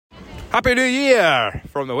Happy New Year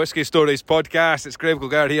from the Whisky Stories podcast. It's Graham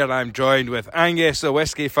Kilgard here and I'm joined with Angus, a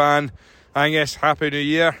whisky fan. Angus, Happy New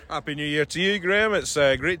Year. Happy New Year to you, Graham. It's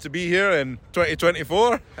great to be here in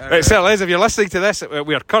 2024. It certainly is. If you're listening to this,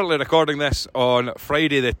 we are currently recording this on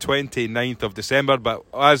Friday the 29th of December, but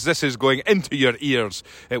as this is going into your ears,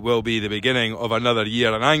 it will be the beginning of another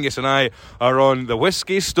year. And Angus and I are on the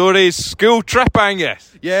Whisky Stories school trip,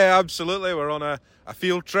 Angus. Yeah, absolutely. We're on a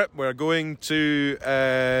field trip. We're going to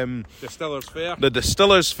Distillers Fair. The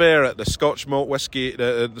Distillers Fair at the Scotch Malt Whisky,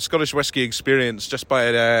 the Scottish Whisky Experience, just by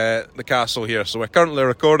the castle here. So we're currently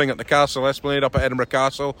recording at the Castle Esplanade up at Edinburgh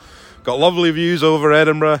Castle. Got lovely views over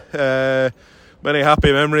Edinburgh. Many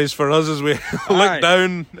happy memories for us as we look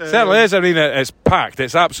down. Certainly is. I mean, it's packed.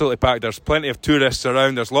 It's absolutely packed. There's plenty of tourists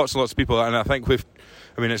around. There's lots and lots of people, and I think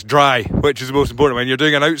it's dry, which is the most important. When you're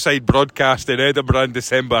doing an outside broadcast in Edinburgh in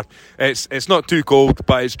December, it's not too cold,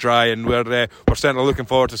 but it's dry, and we're certainly looking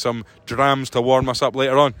forward to some drams to warm us up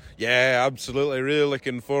later on. Yeah, absolutely. Really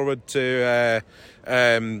looking forward to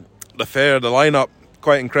the fair. The lineup,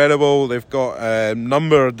 quite incredible. They've got a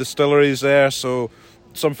number of distilleries there, so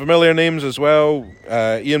some familiar names as well.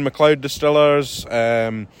 Ian MacLeod Distillers.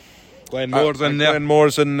 Glenmore's in there.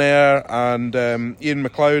 Glenmore's in there, and Ian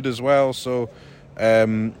MacLeod as well. So.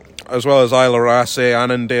 As well as Isla Rassay,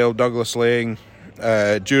 Annandale, Douglas Lane,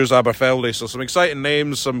 Dewars Aberfeldy. So some exciting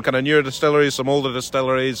names, some kind of newer distilleries, some older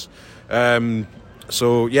distilleries.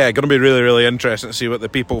 So yeah, going to be really, really interesting to see what the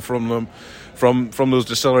people from those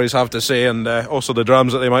distilleries have to say, and also the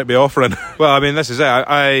drams that they might be offering. Well, I mean, this is it.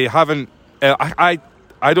 I haven't. I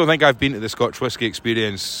don't think I've been to the Scotch Whisky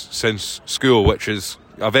Experience since school, which is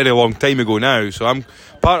a very long time ago now. So I'm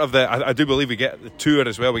part of I do believe we get the tour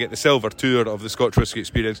as well. We get the silver tour of the Scotch Whisky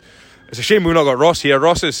Experience. It's a shame we've not got Ross here.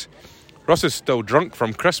 Ross is still drunk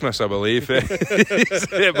from Christmas, I believe.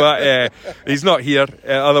 But he's not here.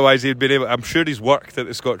 Otherwise he'd been able. I'm sure he's worked at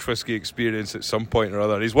the Scotch Whisky Experience at some point or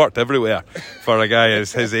other. He's worked everywhere for a guy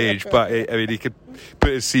his age. But he could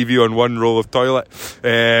put his CV on one roll of toilet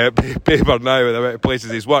paper now with the amount of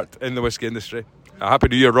places he's worked in the whisky industry. Happy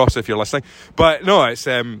New Year, Ross, if you're listening. But no, it's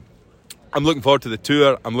I'm looking forward to the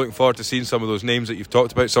tour. I'm looking forward to seeing some of those names that you've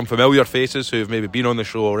talked about, some familiar faces who have maybe been on the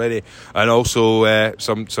show already, and also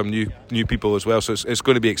some new people as well. So it's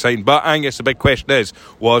going to be exciting. But Angus, the big question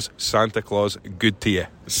was Santa Claus good to you?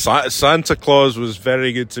 Santa Claus was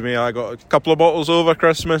very good to me. I got a couple of bottles over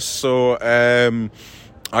Christmas, so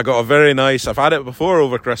I got a very nice. I've had it before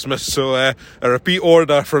over Christmas, so a repeat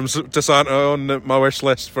order to Santa on my wish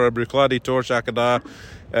list for a Bruichladdich Torchakada,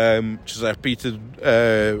 which is a peated,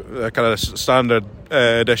 kind of standard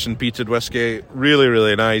edition peated whiskey. Really,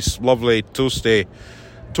 really nice, lovely, toasty,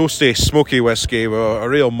 smoky whiskey with a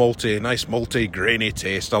real nice malty, grainy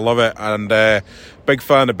taste. I love it, and big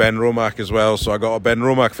fan of Ben Romack as well. So I got a Ben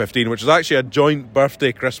Romack 15, which is actually a joint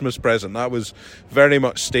birthday Christmas present. That was very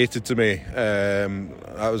much stated to me.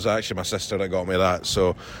 That was actually my sister that got me that.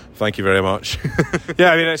 So thank you very much.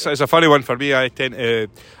 Yeah, I mean it's a funny one for me. I do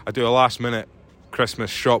a last minute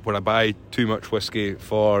Christmas shop where I buy too much whiskey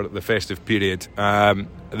for the festive period.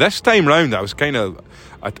 This time round, I was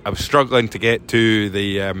struggling to get to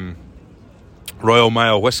the Royal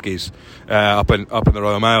Mile whiskies up in the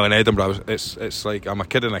Royal Mile in Edinburgh. It's like I'm a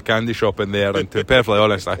kid in a candy shop in there, and to be perfectly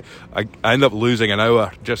honest, I end up losing an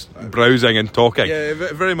hour just browsing and talking. Yeah,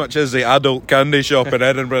 it very much is the adult candy shop in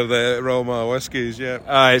Edinburgh, the Royal Mile whiskies.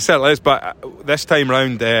 Yeah, it certainly is. But this time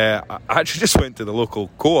round, I actually just went to the local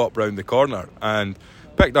co-op round the corner and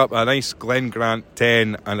picked up a nice Glen Grant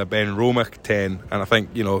 10 and a Ben Romack 10, and I think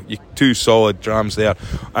you two solid drams there.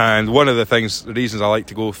 And one of the reasons I like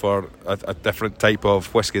to go for a different type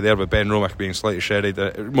of whiskey there, with Ben Romack being slightly sherried,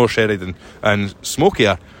 more sherried and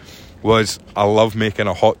smokier, was I love making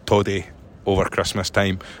a hot toddy over Christmas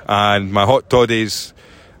time. And my hot toddies,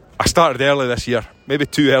 I started early this year, maybe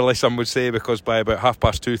too early some would say, because by about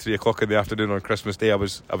 2:30, 3 o'clock in the afternoon on Christmas Day I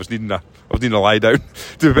was needing a lie down,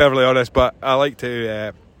 to be perfectly honest. But I like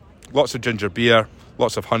to lots of ginger beer,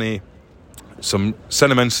 lots of honey, some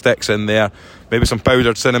cinnamon sticks in there, maybe some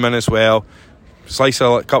powdered cinnamon as well, a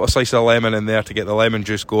couple of slices of lemon in there to get the lemon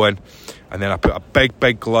juice going, and then I put a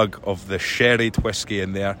big glug of the sherried whiskey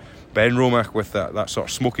in there. Ben Romack with that sort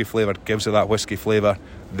of smoky flavour gives it that whiskey flavour.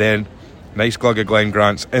 Then nice glug of Glen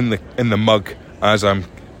Grant's in the mug as I'm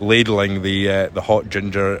ladling the hot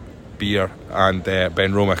ginger beer and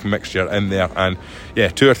Ben Romack mixture in there. And yeah,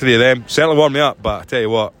 2 or 3 of them certainly warmed me up. But I tell you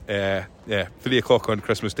what, 3 o'clock on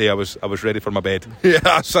Christmas Day, I was ready for my bed. Yeah,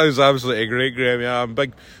 that sounds absolutely great, Graham. Yeah, I'm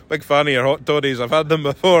big fan of your hot toddies. I've had them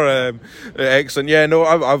before. Excellent. Yeah, no,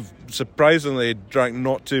 I've surprisingly drank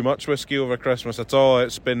not too much whiskey over Christmas at all.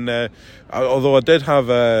 It's been, although I did have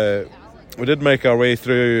we did make our way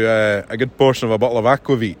through a good portion of a bottle of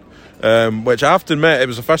aquavit, which I have to admit, it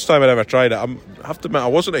was the first time I'd ever tried it. I have to admit, I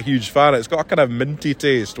wasn't a huge fan. It's got a kind of minty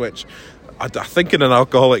taste, which I think in an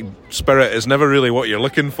alcoholic spirit is never really what you're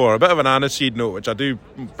looking for. A bit of an aniseed note, which I do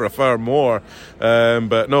prefer more.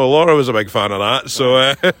 But no, Laura was a big fan of that. So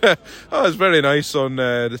it was very nice on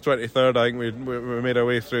the 23rd. I think we made our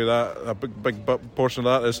way through that. A big portion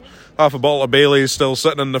of that. There's half a bottle of Bailey's still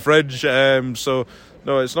sitting in the fridge. So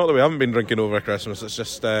no, it's not that we haven't been drinking over Christmas. It's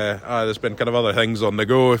just there's been kind of other things on the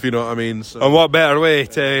go, if you know what I mean. So. And what better way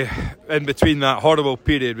to, in between that horrible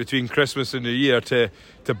period between Christmas and New Year, to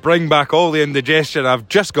bring back all the indigestion I've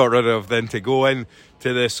just got rid of, than to go in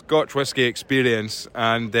to the Scotch whisky experience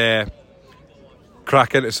and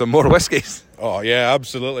crack into some more whiskies. Oh yeah,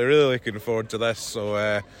 absolutely. Really looking forward to this.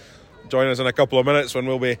 So join us in a couple of minutes when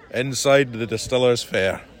we'll be inside the Distillers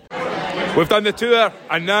Fair. We've done the tour,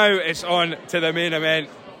 and now it's on to the main event,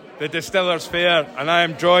 the Distillers Fair, and I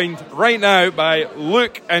am joined right now by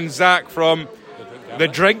Luke and Zach from the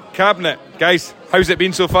Drink Cabinet. Guys, how's it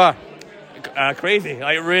been so far? Crazy,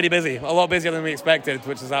 like really busy, a lot busier than we expected,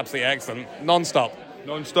 which is absolutely excellent. Non-stop.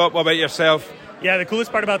 Non-stop. What about yourself? Yeah, the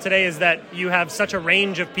coolest part about today is that you have such a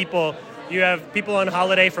range of people. You have people on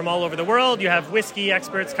holiday from all over the world. You have whiskey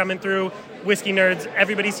experts coming through, whiskey nerds.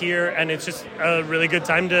 Everybody's here, and it's just a really good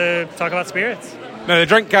time to talk about spirits. Now, the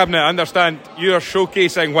Drink Cabinet, I understand you are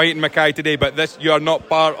showcasing White & Mackay today, but you are not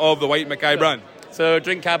part of the White & Mackay brand. So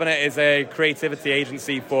Drink Cabinet is a creativity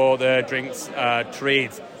agency for the drinks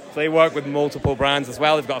trade. So they work with multiple brands as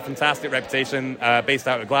well. They've got a fantastic reputation based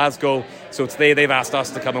out of Glasgow. So today they've asked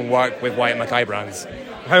us to come and work with White & Mackay brands.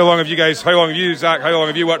 How long have you, Zach, how long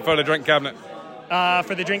have you worked for the Drink Cabinet?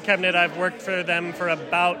 For the Drink Cabinet, I've worked for them for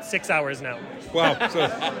about 6 hours now. Wow.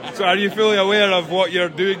 So are you fully aware of what you're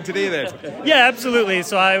doing today then? Yeah, absolutely.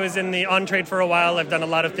 So I was in the on-trade for a while. I've done a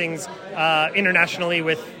lot of things internationally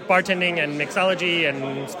with bartending and mixology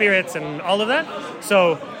and spirits and all of that.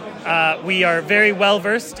 So we are very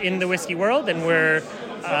well-versed in the whiskey world, and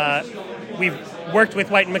we've worked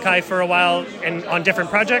with White & Mackay for a while and on different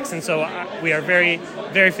projects, and so we are very,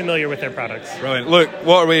 very familiar with their products. Brilliant. Look,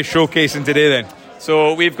 what are we showcasing today then?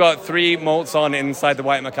 So we've got 3 malts on inside the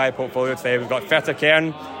White & Mackay portfolio today. We've got Feta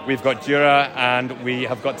Cairn, we've got Jura, and we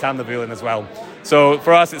have got Tam the Bullen as well. So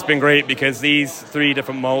for us, it's been great because these 3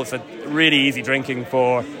 different malts are really easy drinking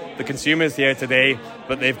for the consumers here today,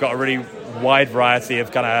 but they've got a really wide variety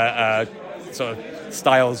of kind of sort of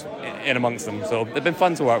styles in amongst them. So they've been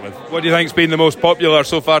fun to work with. What do you think's been the most popular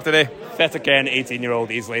so far today? Feta Cairn,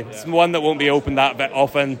 18-year-old easily. It's one that won't be opened that bit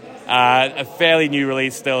often. A fairly new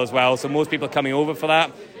release still as well, so most people are coming over for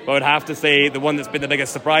that. But I would have to say the one that's been the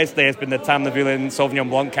biggest surprise today has been the Tam the Bullen Sauvignon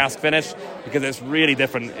Blanc cask finish, because it's really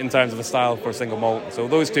different in terms of the style for a single malt. So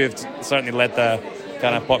those 2 have certainly led the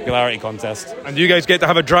kind of popularity contest. And do you guys get to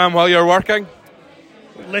have a dram while you're working?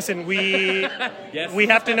 Listen, we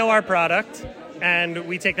have to know our product, and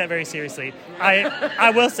we take that very seriously.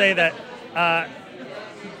 I will say that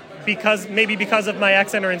because of my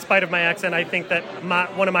accent, or in spite of my accent, I think that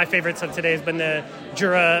one of my favorites of today has been the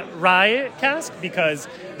Jura rye cask, because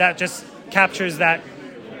that just captures that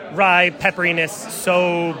rye pepperiness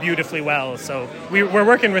so beautifully well. So we're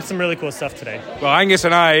working with some really cool stuff today. Well, Angus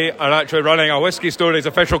and I are actually running a Whiskey Stories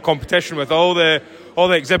official competition with all the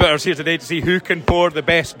exhibitors here today to see who can pour the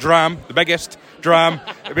best dram, the biggest dram,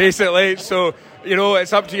 basically. So, you know,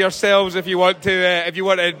 it's up to yourselves if you want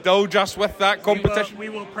to indulge us with that competition. We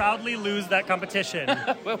will proudly lose that competition.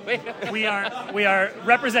 we are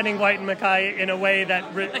representing White & Mackay in a way that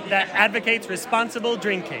advocates responsible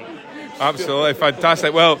drinking. Absolutely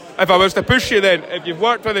fantastic. Well, if I was to push you then, if you've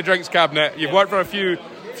worked for the Drinks Cabinet, you've worked for a few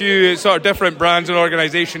sort of different brands and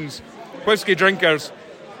organisations, whiskey drinkers,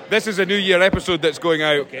 this is a New Year episode that's going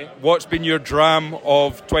out. Okay. What's been your dram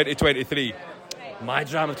of 2023? My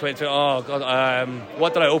dram of 2023, oh God,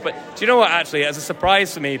 what did I open? Do you know what, actually, it's a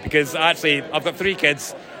surprise to me, because actually I've got 3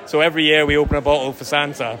 kids, so every year we open a bottle for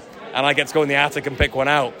Santa, and I get to go in the attic and pick one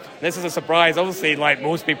out. This is a surprise. Obviously, like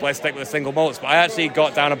most people, I stick with single malts, but I actually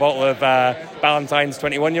got down a bottle of Ballantine's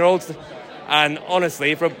 21-year-olds. And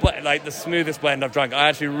honestly, for like the smoothest blend I've drunk, I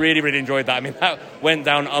actually really, really enjoyed that. I mean, that went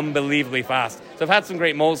down unbelievably fast. So I've had some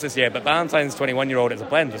great malts this year, but Ballantine's 21-year-old as a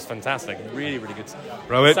blend was fantastic. Really, really good.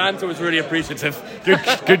 Brilliant. Santa was really appreciative.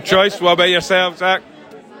 Good choice. What about yourself, Zach?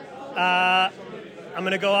 I'm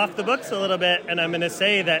going to go off the books a little bit, and I'm going to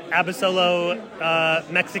say that Abasolo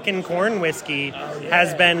Mexican corn whiskey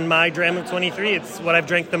has been my dram of 23. It's what I've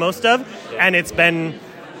drank the most of, and it's been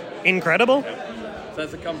incredible. So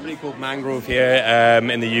there's a company called Mangrove here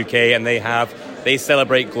in the UK, and they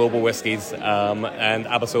celebrate global whiskies. And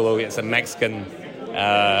Abasolo, it's a Mexican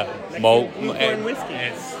malt. Corn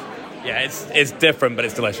whiskey. It's different, but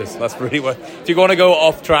it's delicious. That's really what. If you want to go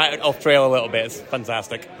off trail a little bit, it's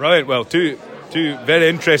fantastic. Brilliant. Well, two very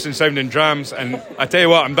interesting sounding drams, and I tell you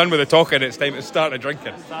what, I'm done with the talking. It's time to start the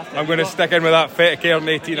drinking. I'm going to stick in with that Feta Cairn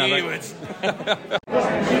 18. I think.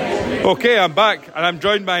 Okay, I'm back, and I'm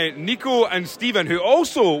joined by Nico and Stephen, who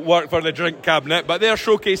also work for the Drink Cabinet, but they're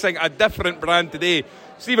showcasing a different brand today.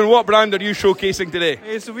 Stephen, what brand are you showcasing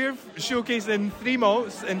today? So we're showcasing 3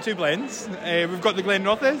 malts and 2 blends. We've got the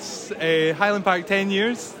Glenrothes, Highland Park 10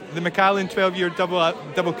 years, the Macallan 12-year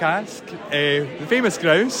double cask, the famous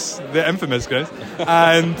grouse, the infamous grouse,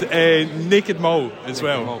 and Naked Malt as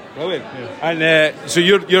well. Brilliant. Yeah. And so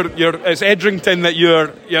you're it's Edrington that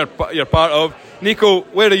you're part of. Nico,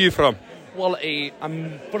 where are you from? Well,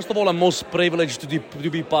 first of all, I'm most privileged to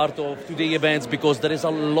be part of today's events because there is a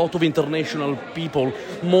lot of international people.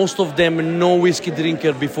 Most of them no whiskey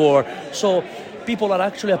drinker before. So people are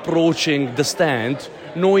actually approaching the stand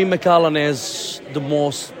knowing Macallan as the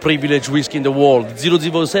most privileged whiskey in the world.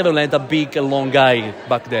 007 had a big and long guy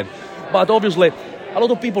back then. But obviously, a lot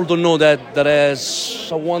of people don't know that there is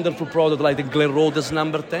a wonderful product like the Glenrothes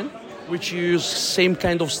number 10, which use same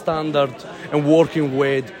kind of standard and working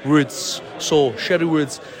with woods. So sherry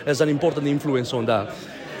woods has an important influence on that.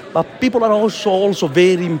 But people are also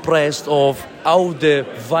very impressed of how the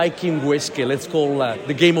Viking whiskey, let's call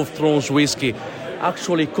the Game of Thrones whiskey,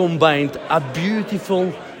 actually combined a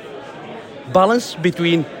beautiful balance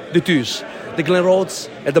between the two, the Glenrothes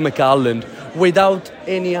and the Macallan. Without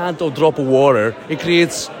any add or drop of water, it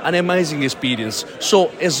creates an amazing experience.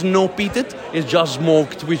 So it's no peated, it's just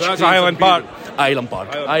smoked. Which so that's Highland Park. Island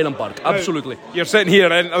Park, absolutely. You're sitting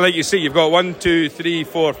here, and like you see, you've got 1, 2, 3,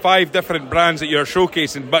 4, 5 different brands that you're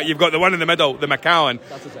showcasing, but you've got the one in the middle, the Macallan.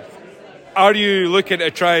 That's it. Are you looking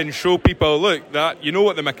to try and show people, look, that you know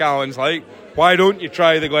what the Macallan's like? Why don't you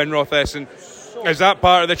try the Glenrothes? And is that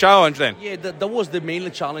part of the challenge then? Yeah, that was the main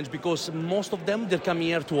challenge because most of them, they come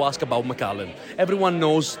here to ask about Macallan. Everyone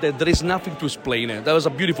knows that there is nothing to explain it. That was a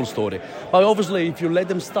beautiful story. But obviously, if you let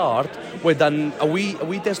them start with a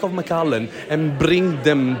wee test of Macallan and bring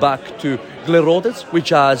them back to Glenrothes, which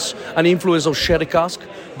has an influence of sherry cask,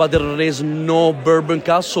 but there is no bourbon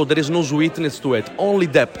cask, so there is no sweetness to it, only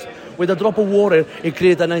depth. With a drop of water, it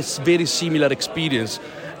creates a nice, very similar experience.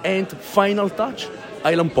 And final touch,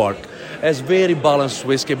 Island Park has very balanced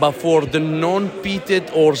whiskey, but for the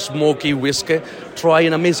non-peated or smoky whiskey, try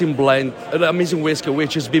an amazing blend, an amazing whiskey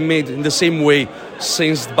which has been made in the same way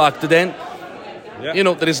since back then. Yeah. You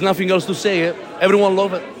know, there is nothing else to say. Everyone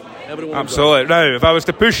love it. Absolutely. Now, if I was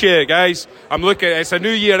to push you guys, I'm looking, it's a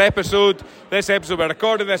New Year episode. This episode, we're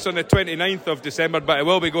recording this on the 29th of December, but it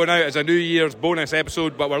will be going out as a New Year's bonus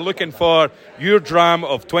episode. But we're looking for your dram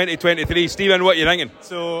of 2023. Stephen, what are you thinking?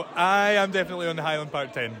 So I am definitely on the Highland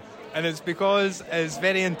Park 10. And it's because it's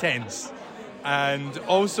very intense and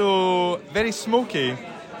also very smoky.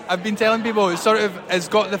 I've been telling people it's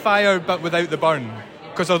got the fire but without the burn.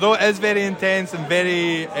 Because although it is very intense and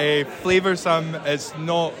very flavoursome, it's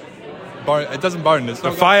not burn. It doesn't burn. It's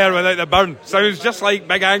the fire without the burn. Sounds just like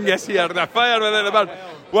Big Angus here. The fire without the burn.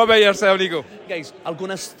 What about yourself, Nico? Guys, I'm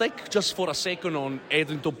going to stick just for a second on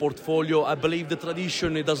Edrington portfolio. I believe the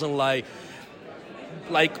tradition, it doesn't lie.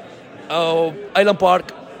 Like Island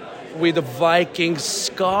Park, with the Viking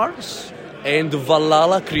scars and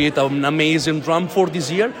Valhalla create an amazing drum for this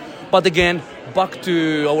year. But again, back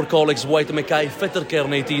to our colleagues White Mackay, Feta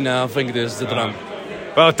Cairn 18, I think this is the drum.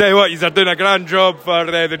 Well, I'll tell you what, you're doing a grand job for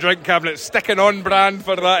the Drink Cabinet, sticking on brand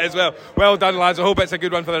for that as well. Well done, lads. I hope it's a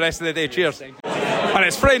good one for the rest of the day. Cheers. And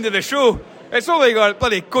it's friend of the show. It's only got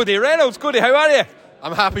bloody Cody Reynolds. Cody, how are you?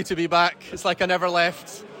 I'm happy to be back. It's like I never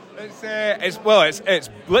left. It's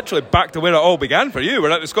literally back to where it all began for you.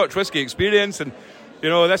 We're at the Scotch Whisky Experience, and you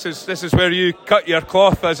know this is where you cut your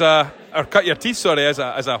cloth as your teeth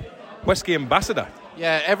as a whisky ambassador.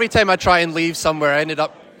 Yeah, every time I try and leave somewhere, I ended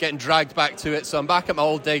up getting dragged back to it. So I'm back at my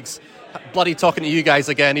old digs, bloody talking to you guys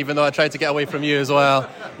again, even though I tried to get away from you as well.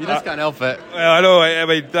 You just can't help it. Well, I know. I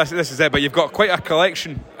mean, this is it. But you've got quite a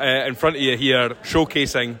collection in front of you here,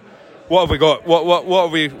 showcasing. What have we got?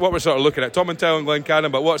 What we're sort of looking at? Tom and Tell and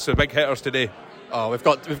Glencairn, but what's the big hitters today? Oh, we've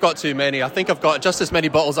got too many. I think I've got just as many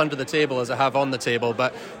bottles under the table as I have on the table.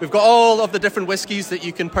 But we've got all of the different whiskies that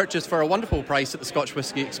you can purchase for a wonderful price at the Scotch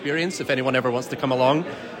Whisky Experience, if anyone ever wants to come along.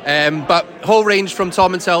 But whole range from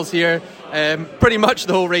Tom and Tell's here. Pretty much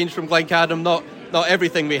the whole range from Glencairn. Not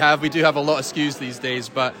everything we have. We do have a lot of SKUs these days,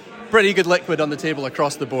 but pretty good liquid on the table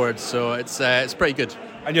across the board. So it's pretty good.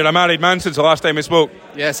 And you're a married man since the last time we spoke.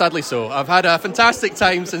 Yeah, sadly so. I've had a fantastic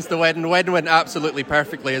time since the wedding. The wedding went absolutely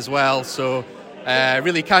perfectly as well. So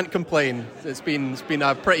really can't complain. It's been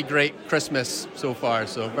a pretty great Christmas so far,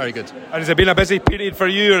 so very good. And has it been a busy period for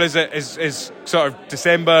you, or is sort of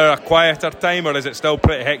December a quieter time, or is it still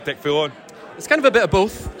pretty hectic full on? It's kind of a bit of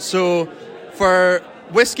both. So for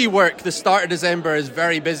whisky work, the start of December is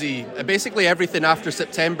very busy. Basically everything after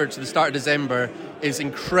September to the start of December is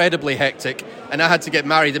incredibly hectic, and I had to get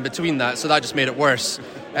married in between that, so that just made it worse.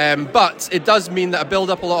 But it does mean that I build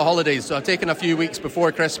up a lot of holidays, so I've taken a few weeks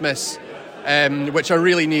before Christmas, which are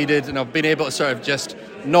really needed, and I've been able to sort of just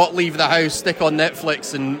not leave the house, stick on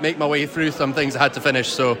Netflix and make my way through some things I had to finish.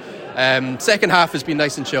 So second half has been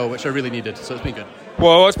nice and chill, which I really needed, so it's been good.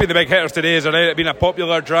 Well, what's been the big hitters today? Has it been a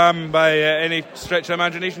popular dram by any stretch of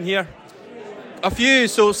imagination here? A few.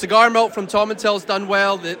 So Cigar Malt from Tom & Tell's done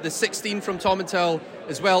well. The 16 from Tom & Tell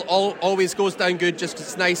as well always goes down good, just 'cause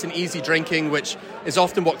it's nice and easy drinking, which is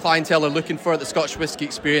often what clientele are looking for at the Scotch whisky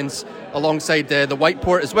experience, alongside the white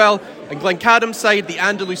port as well. And Glencadam's side, the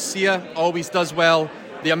Andalusia always does well.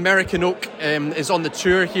 The American Oak is on the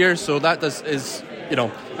tour here, so that is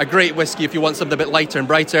a great whiskey if you want something a bit lighter and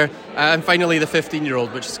brighter. And finally the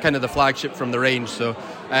 15-year-old, which is kind of the flagship from the range. So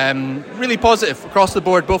really positive across the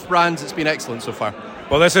board, both brands. It's been excellent so far.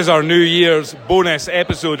 Well, this is our New Year's bonus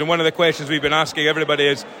episode, and one of the questions we've been asking everybody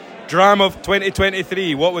is, dram of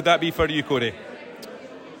 2023, what would that be for you, Cody?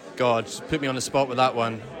 God, just put me on the spot with that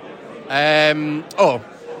one.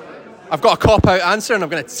 I've got a cop-out answer and I'm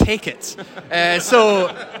going to take it.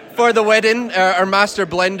 So for the wedding, our master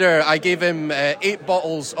blender, I gave him 8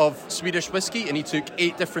 bottles of Swedish whiskey, and he took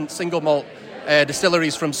 8 different single malt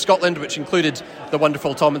distilleries from Scotland, which included the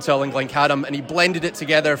wonderful Tom & Tell and Glencadam, and he blended it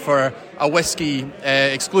together for a whiskey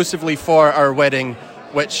exclusively for our wedding,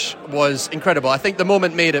 which was incredible. I think the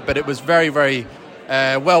moment made it, but it was very, very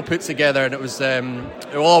well put together, and it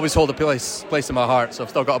will always hold a place in my heart, so I've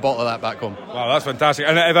still got a bottle of that back home. Wow, that's fantastic.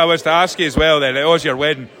 And if I was to ask you as well then, it was your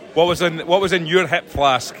wedding, what was in your hip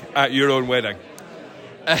flask at your own wedding?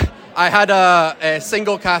 I had a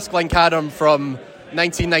single cask Glencadam from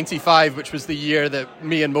 1995, which was the year that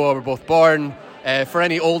me and Moa were both born. For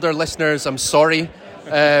any older listeners, I'm sorry,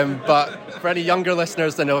 but for any younger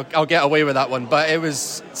listeners, then I'll get away with that one. But it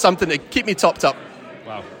was something to keep me topped up.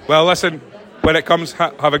 Wow. Well, listen, when it comes,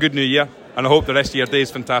 have a good New Year, and I hope the rest of your day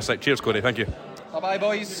is fantastic. Cheers, Cody. Thank you. Bye-bye,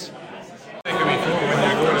 boys.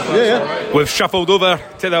 Yeah. We've shuffled over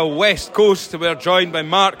to the West Coast. We're joined by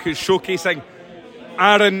Mark, who's showcasing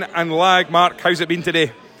Arran and Lag. Mark, how's it been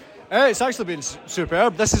today? It's actually been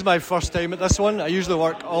superb. This is my first time at this one. I usually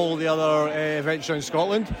work all the other events around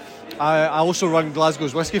Scotland. I also run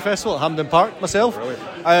Glasgow's Whisky Festival at Hampden Park myself.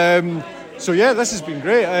 So yeah, this has been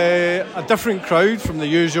great. A different crowd from the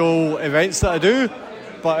usual events that I do.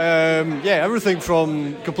 But everything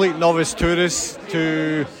from complete novice tourists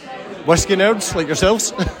to whisky nerds like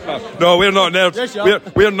yourselves. No, we're not nerds. Yes,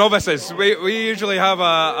 we're novices. We usually have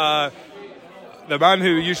the man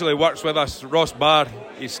who usually works with us, Ross Barr.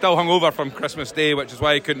 He's still hungover from Christmas Day, which is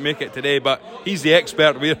why he couldn't make it today. But he's the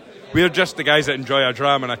expert. We're just the guys that enjoy a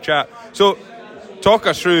dram and a chat. So, talk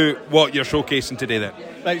us through what you're showcasing today then.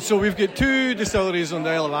 Right, so we've got 2 distilleries on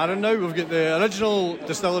the Isle of Arran now. We've got the original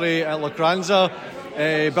distillery at Lacranza,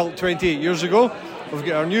 built 28 years ago. We've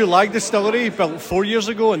got our new Lag distillery, built 4 years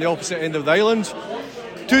ago on the opposite end of the island.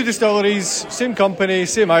 2 distilleries, same company,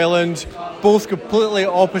 same island, both completely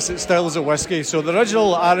opposite styles of whisky. So the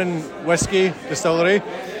original Arran whisky distillery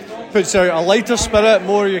puts out a lighter spirit,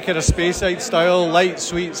 more your kind of Speyside style, light,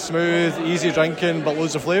 sweet, smooth, easy drinking, but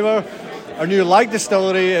loads of flavour. Our new Lag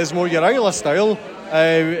distillery is more your Islay style,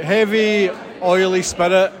 heavy, oily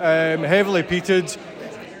spirit, heavily peated.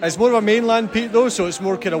 It's more of a mainland peat though, so it's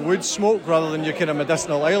more kind of wood smoke rather than your kind of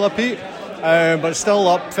medicinal Islay peat. But it's still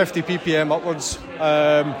up 50 ppm upwards,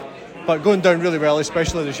 but going down really well,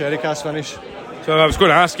 especially the sherry cask finish. So I was going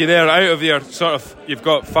to ask you there, out of your you've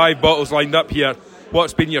got 5 bottles lined up here.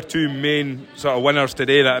 What's been your 2 main sort of winners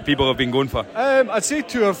today that people have been going for? I'd say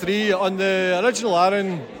 2 or 3. On the original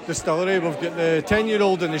Arran distillery, we've got the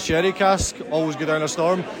 10-year-old and the sherry cask, always go down a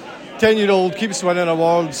storm. 10-year-old keeps winning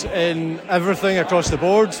awards in everything across the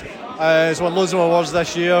board. It's won loads of awards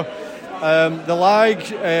this year. The Lag,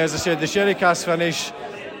 as I said, the sherry cask finish,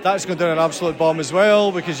 that's gone down an absolute bomb as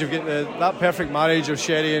well, because you've got that perfect marriage of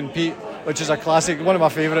sherry and peat, which is a classic, one of my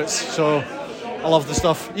favourites. So I love the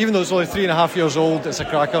stuff. Even though it's only 3.5 years old, it's a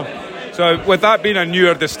cracker. So with that being a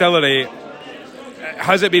newer distillery,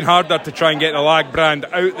 has it been harder to try and get the Lag brand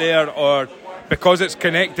out there, or because it's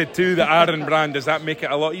connected to the Arran brand, does that make it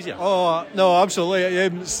a lot easier? Oh, no, absolutely.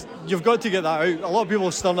 You've got to get that out. A lot of people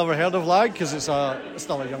have still never heard of Lag because it's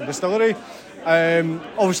still a young distillery.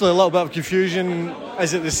 Obviously, a little bit of confusion.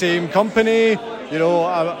 Is it the same company? You know,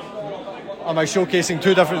 am I showcasing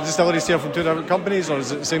two different distilleries here from two different companies, or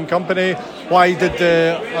is it the same company? Why did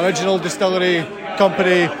the original distillery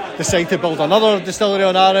company decide to build another distillery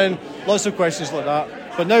on Arran? Lots of questions like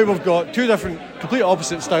that. But now we've got two different, complete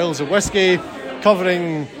opposite styles of whisky,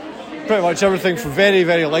 covering pretty much everything from very,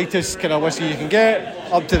 very lightest kind of whisky you can get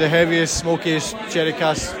up to the heaviest, smokiest sherry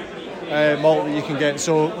cask malt that you can get.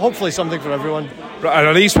 So hopefully something for everyone. And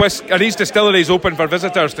are these distilleries open for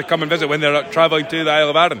visitors to come and visit when they're travelling to the Isle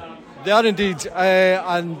of Arran? They are indeed,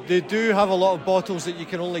 and they do have a lot of bottles that you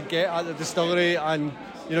can only get at the distillery, and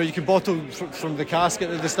you know you can bottle from the cask at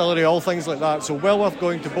the distillery, all things like that. So well worth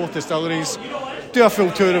going to both distilleries, do a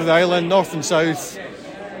full tour of the island, north and south,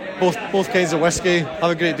 both kinds of whisky.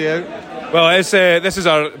 Have a great day out. Well, this is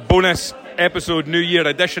our bonus episode, New Year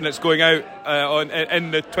edition. It's going out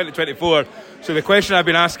in the 2024. So the question I've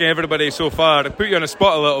been asking everybody so far, I put you on the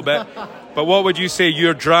spot a little bit, but what would you say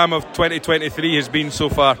your dram of 2023 has been so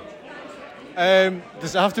far?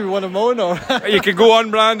 Does it have to be one of mine, or you can go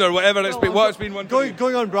on brand or whatever it's been? What's been one?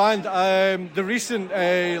 Going on brand. The recent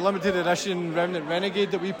limited edition Remnant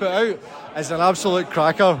Renegade that we put out is an absolute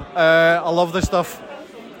cracker. I love this stuff.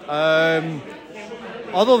 Other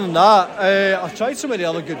than that, I've tried so many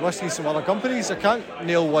other good whiskies from other companies. I can't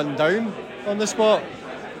nail one down on the spot.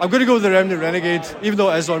 I'm going to go with the Remnant Renegade, even though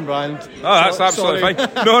it is on brand. Oh, that's absolutely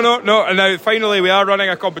fine. No. And now, finally, we are running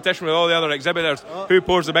a competition with all the other exhibitors. Who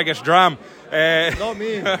pours the biggest dram? Not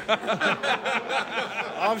me.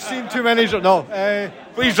 I've seen too many.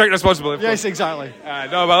 Please drink responsibly. Yes, exactly.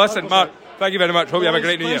 No, well, listen, 100%. Mark, thank you very much. Hope you have a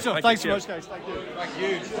great New Year. Thanks so much, guys. Thank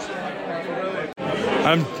you.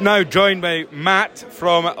 I'm now joined by Matt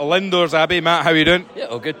from Lindores Abbey. Matt, how are you doing? Yeah,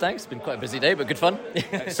 all good, thanks. Been quite a busy day, but good fun.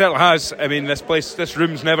 It certainly has. I mean, this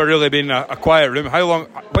room's never really been a quiet room.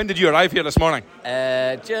 When did you arrive here this morning?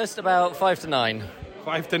 Just about 5 to 9.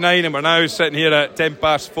 5 to 9, and we're now sitting here at 10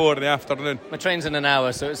 past 4 in the afternoon. My train's in an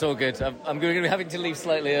hour, so it's all good. I'm going to be having to leave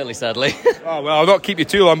slightly early, sadly. Oh, well, I'll not keep you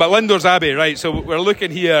too long, but Lindores Abbey, right, so we're looking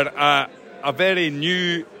here at a very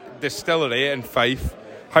new distillery in Fife.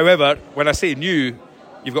 However, when I say new,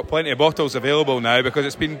 you've got plenty of bottles available now because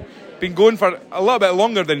it's been going for a little bit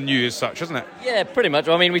longer than new as such, isn't it? Yeah, pretty much.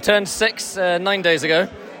 Well, I mean, we turned 6 9 days ago,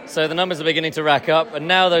 so the numbers are beginning to rack up, and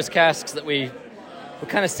now those casks that we're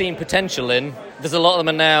kind of seeing potential in, there's a lot of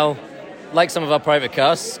them are now, like some of our private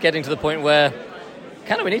casks, getting to the point where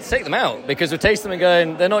kind of we need to take them out because we taste them and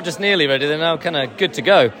going, they're not just nearly ready, they're now kind of good to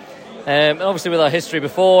go. And obviously with our history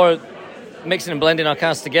before, mixing and blending our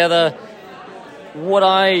casks together, what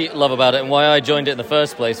I love about it and why I joined it in the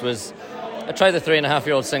first place was I tried the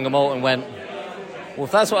 3.5-year-old single malt and went, well,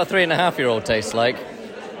 if that's what a 3.5-year-old tastes like,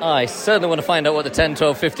 I certainly want to find out what the 10,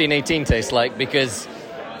 12, 15, 18 tastes like because,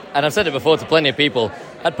 and I've said it before to plenty of people,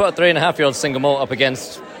 I'd put a 3.5-year-old single malt up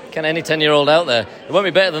against kind of any 10-year-old out there. It won't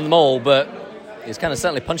be better than them all, but it's kind of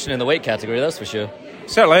certainly punching in the weight category, that's for sure.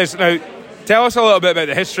 Certainly is. Now, tell us a little bit about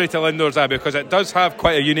the history to Lindores Abbey because it does have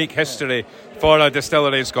quite a unique history for a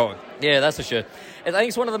distillery in Scotland. Yeah, that's for sure. I think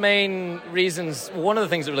it's one of the main reasons, one of the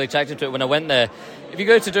things that really attracted to it when I went there. If you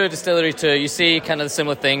go to do a distillery tour, you see kind of the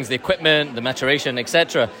similar things, the equipment, the maturation,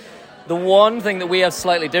 etc. The one thing that we have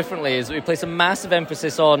slightly differently is that we place a massive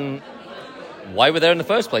emphasis on why we're there in the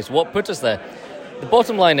first place, what put us there. The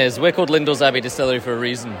bottom line is we're called Lindores Abbey Distillery for a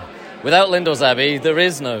reason. Without Lindores Abbey, there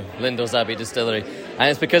is no Lindores Abbey Distillery. And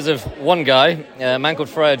it's because of one guy, a man called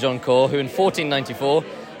Friar John Core, who in 1494,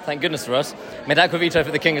 thank goodness for us, made aquavita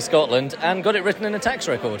for the King of Scotland and got it written in a tax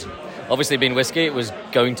record. Obviously, being whiskey, it was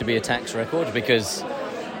going to be a tax record because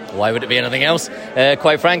why would it be anything else,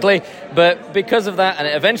 quite frankly? But because of that, and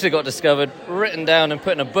it eventually got discovered, written down and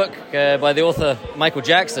put in a book by the author Michael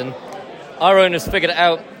Jackson, our owners figured it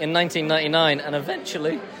out in 1999 and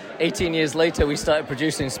eventually, 18 years later, we started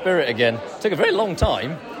producing spirit again. It took a very long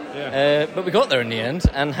time, but we got there in the end,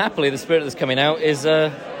 and happily the spirit that's coming out is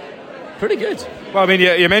pretty good. Well, I mean,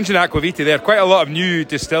 you mentioned aquavita there. Quite a lot of new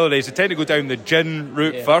distilleries, they tend to go down the gin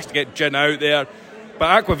route first to get gin out there.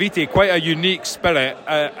 But aquavita, quite a unique spirit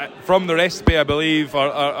from the recipe, I believe,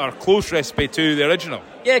 or close recipe to the original.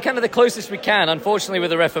 Yeah, kind of the closest we can. Unfortunately, with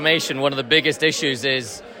the Reformation, one of the biggest issues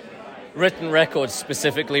is written records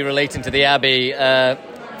specifically relating to the Abbey.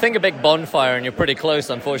 Think a big bonfire and you're pretty close,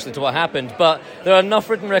 unfortunately, to what happened. But there are enough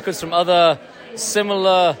written records from other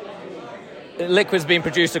similar liquids being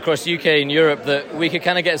produced across UK and Europe that we could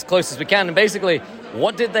kind of get as close as we can. And basically,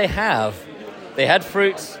 what did they have? They had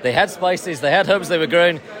fruits, they had spices, they had herbs they were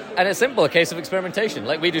growing, and it's simple, a case of experimentation,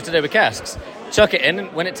 like we do today with casks. Chuck it in,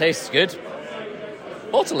 and when it tastes good,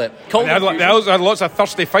 bottle it. Cold They also had lots of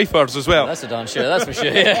thirsty fifers as well. That's a darn sure. That's for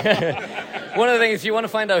sure. Yeah. One of the things, if you want to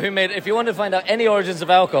find out any origins of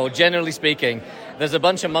alcohol, generally speaking, there's a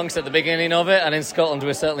bunch of monks at the beginning of it, and in Scotland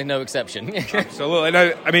we're certainly no exception. Absolutely.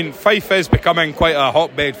 Now, I mean, Fife is becoming quite a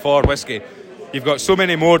hotbed for whisky. You've got so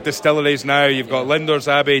many more distilleries now. You've got Linders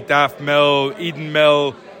Abbey, Daft Mill, Eden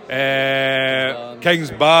Mill,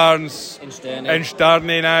 Kings Barnes,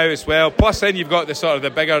 Inchdarney now as well. Plus, then you've got the sort of the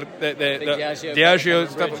bigger, the Diageo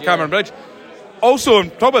stuff, Cameron Bridge. Also, on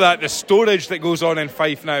top of that, the storage that goes on in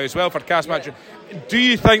Fife now as well for cask matching. Do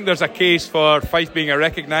you think there's a case for Fife being a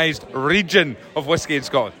recognised region of whisky in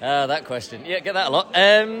Scotland? That question. Yeah, get that a lot.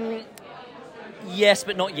 Yes,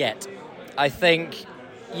 but not yet. I think,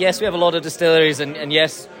 yes, we have a lot of distilleries, and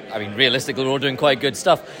yes, I mean, realistically, we're all doing quite good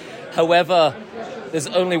stuff. However, there's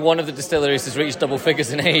only one of the distilleries that's reached double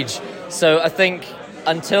figures in age. So I think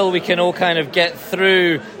until we can all kind of get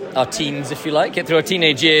through our teens, if you like, get through our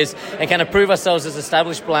teenage years and kind of prove ourselves as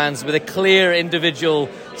established brands with a clear individual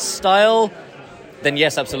style, then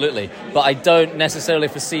yes, absolutely. But I don't necessarily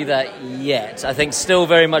foresee that yet. I think still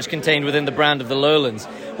very much contained within the brand of the Lowlands.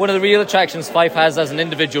 One of the real attractions Fife has as an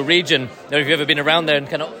individual region, if you've ever been around there in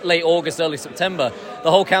kind of late August, early September,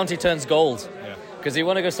 the whole county turns gold. Because you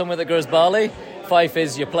want to go somewhere that grows barley, Fife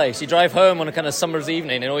is your place. You drive home on a kind of summer's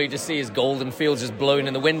evening and all you just see is golden fields just blowing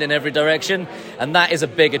in the wind in every direction, and that is a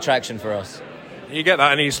big attraction for us. You get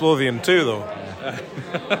that in East Lothian too, though.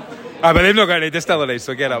 But they've not got any distilleries,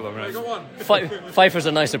 so get up them, right? Fifers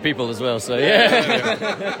are nicer people as well, so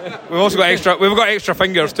yeah. We've also got extra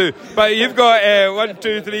fingers too. But you've got 1,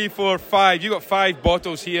 2, 3, 4, 5. You've got 5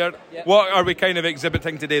 bottles here. Yep. What are we kind of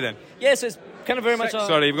exhibiting today then? Yes, it's kind of very much.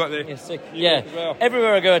 Sorry, you've got the. Yeah. Well.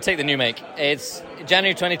 Everywhere I go, I take the new make. It's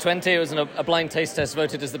January 2020. It was a blind taste test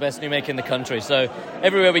voted as the best new make in the country. So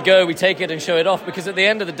everywhere we go, we take it and show it off, because at the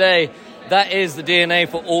end of the day, that is the DNA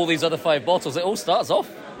for all these other 5 bottles. It all starts off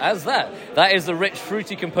as that. That is the rich,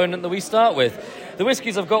 fruity component that we start with. The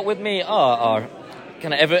whiskies I've got with me are our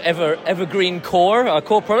kind of evergreen core, our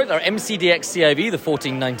core product, our MCDX CIV, the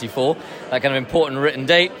 1494, that kind of important written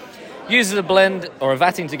date. Uses a blend or a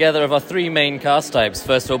vatting together of our 3 main cask types.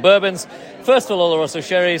 First of all, bourbons, first of all, Oloroso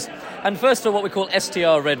sherries, and first of all, what we call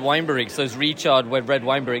STR red wine barriques, those recharred red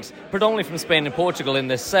wine barriques, predominantly from Spain and Portugal in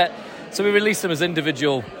this set. So we release them as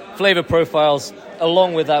individual flavour profiles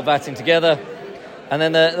along with that vatting together. And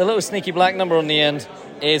then the little sneaky black number on the end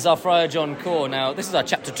is our Friar John Core. Now, this is our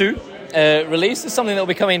Chapter 2 release. It's something that will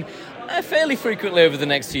be coming fairly frequently over the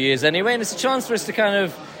next few years anyway, and it's a chance for us to kind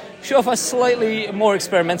of show off a slightly more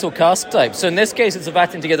experimental cask type. So in this case, it's a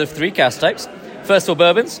vatting together of 3 cask types. First of all,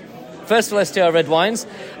 bourbons, first of all, STR red wines,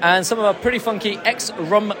 and some of our pretty funky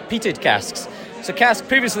ex-rum peated casks. So cask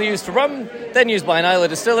previously used for rum, then used by an Islay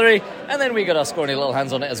distillery, and then we got our scrawny little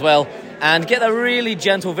hands on it as well, and get that really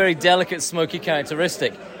gentle, very delicate, smoky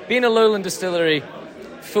characteristic. Being a lowland distillery,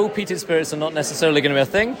 full peated spirits are not necessarily going to be a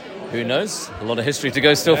thing. Who knows? A lot of history to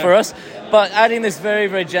go still for us. But adding this very,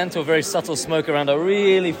 very gentle, very subtle smoke around a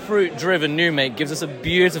really fruit-driven new make gives us a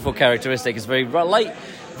beautiful characteristic. It's very light,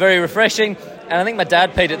 very refreshing, and I think my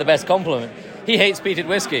dad paid it the best compliment. He hates peated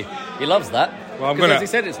whiskey. He loves that. Well, because as he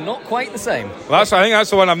said, it's not quite the same. Well, I think that's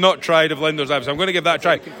the one I've not tried of Linders Abbey, so I'm going to give that a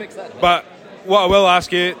try. Can fix that, but what I will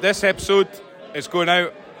ask you, this episode is going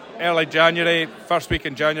out early January, first week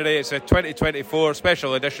in January. It's a 2024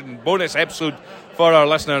 special edition bonus episode for our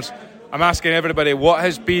listeners. I'm asking everybody, what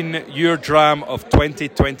has been your dram of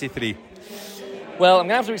 2023? Well, I'm going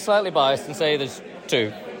to have to be slightly biased and say there's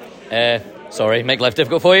 2. Sorry, make life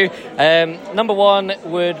difficult for you. Number 1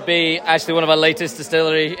 would be actually one of our latest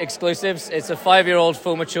distillery exclusives. It's a 5-year-old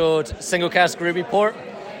full matured single cask ruby port,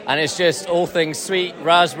 and it's just all things sweet,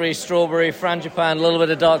 raspberry, strawberry, frangipane, a little bit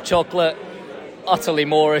of dark chocolate, utterly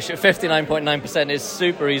Moorish at 59.9%. is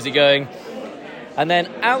super easy going. And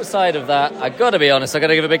then outside of that, I got to be honest, I got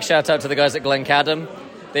to give a big shout out to the guys at Glencadam.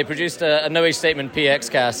 They produced a No Age Statement PX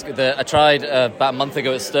cask that I tried about a month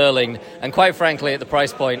ago at Stirling, and quite frankly, at the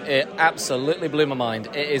price point, it absolutely blew my mind.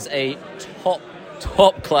 It is a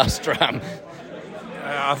top class dram.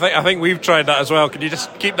 I think we've tried that as well. Can you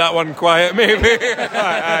just keep that one quiet, maybe?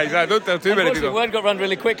 Exactly. Don't tell too many people. The word got run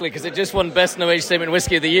really quickly because it just won Best No Age Statement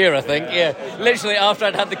Whisky of the Year, I think. Yeah. Literally after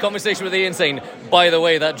I'd had the conversation with Ian saying, by the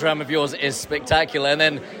way, that dram of yours is spectacular. And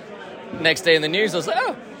then next day in the news, I was like,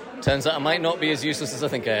 oh, turns out I might not be as useless as I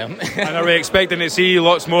think I am. And are we expecting to see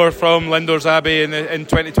lots more from Linders Abbey in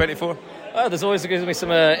 2024? Well, there's always going to be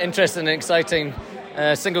some interesting and exciting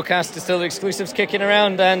single cask distillery exclusives kicking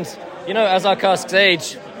around, and you know, as our casks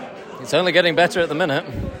age, it's only getting better at the minute.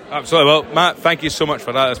 Absolutely. Well, Matt, thank you so much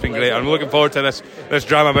for that. It's been great. I'm looking forward to this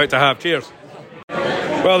dram I'm about to have. Cheers.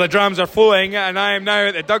 Well, the drams are flowing, and I am now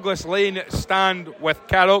at the Douglas Lane stand with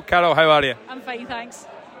Carol. Carol, how are you? I'm fine, thanks.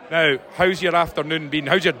 Now, how's your afternoon been?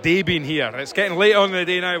 How's your day been here? It's getting late on in the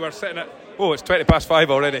day now. We're sitting at, it's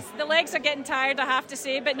 5:20 already. The legs are getting tired, I have to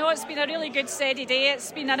say, but no, it's been a really good, steady day.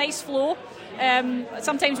 It's been a nice flow.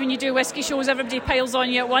 Sometimes when you do whisky shows, everybody piles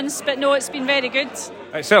on you at once, but no, it's been very good.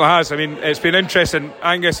 It certainly has. I mean, it's been interesting.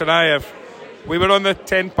 Angus and I we were on the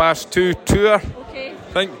 2:10 tour. Okay.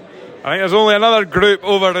 I think there's only another group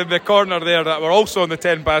over in the corner there that were also on the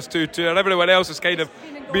 2:10 tour. Everyone else has kind of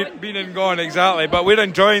been and gone, exactly. But we're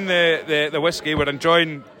enjoying the whisky, we're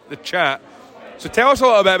enjoying the chat. So tell us a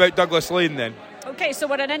little bit about Douglas Lane then. Okay, so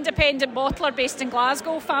we're an independent bottler based in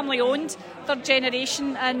Glasgow, family owned, third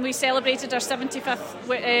generation, and we celebrated our 75th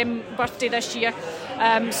birthday this year.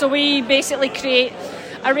 So we basically create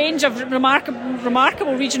a range of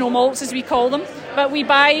remarkable regional malts, as we call them, but we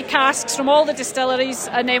buy casks from all the distilleries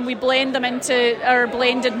and then we blend them into our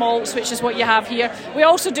blended malts, which is what you have here. We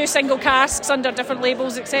also do single casks under different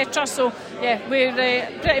labels, etc. So yeah, we're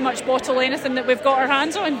pretty much bottle anything that we've got our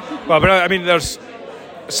hands on. Well, but I mean, there's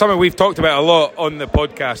something we've talked about a lot on the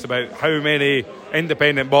podcast about how many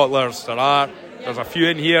independent bottlers there are. There's a few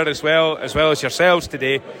in here as well as yourselves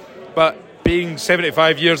today, but being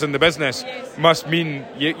 75 years in the business must mean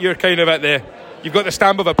you're kind of you've got the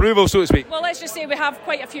stamp of approval, so to speak. Well, let's just say we have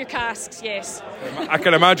quite a few casks, yes. I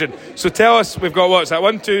can imagine. So tell us, we've got what's that?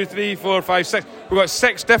 1, 2, 3, 4, 5, 6. We've got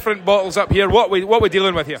 6 different bottles up here. What we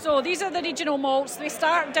dealing with here? So these are the regional malts. We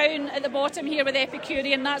start down at the bottom here with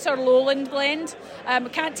Epicurean. That's our lowland blend. We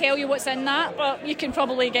can't tell you what's in that, but you can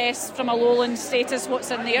probably guess from a lowland status what's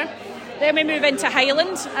in there. Then we move into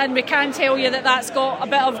Highland, and we can tell you that that's got a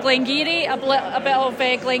bit of Glengarry, a bit of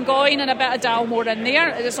Glengoyne, and a bit of Dalmore in there.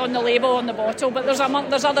 It's on the label on the bottle, but there's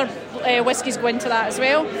other whiskies go into that as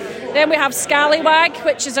well. Then we have Scallywag,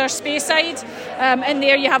 which is our Speyside. In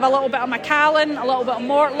there you have a little bit of Macallan, a little bit of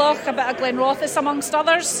Mortlach, a bit of Glenrothes, amongst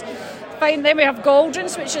others. Fine. Then we have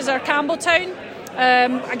Galdrins, which is our Campbelltown.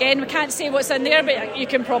 Again, we can't say what's in there, but you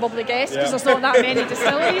can probably guess because there's not that many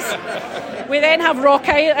distilleries. We then have Rock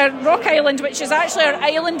Island, which is actually our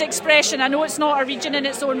island expression. I know it's not a region in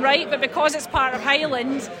its own right, but because it's part of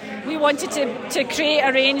Highland, we wanted to create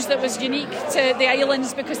a range that was unique to the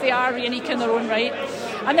islands because they are unique in their own right.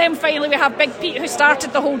 And then finally we have Big Pete, who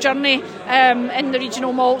started the whole journey in the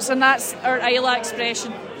regional malts, and that's our Isla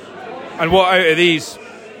expression. And what out of these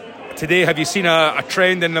today have you seen a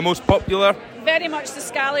trend in the most popular? Very much the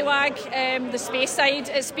Scallywag, the Speyside.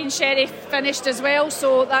 It's been sherry finished as well,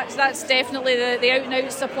 so that's definitely the out and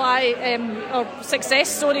out supply or success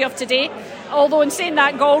story of today. Although in saying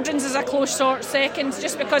that, Galdrins is a close short second,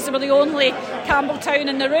 just because they were the only Campbelltown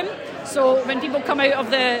in the room. So when people come out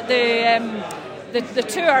of the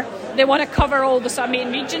tour, they want to cover all the sort of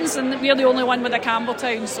main regions, and we're the only one with a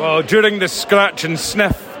Campbelltown. So. Well, during the scratch and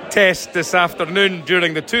sniff test this afternoon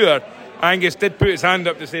during the tour, Angus did put his hand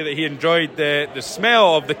up to say that he enjoyed the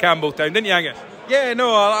smell of the Campbelltown, didn't you, Angus? Yeah,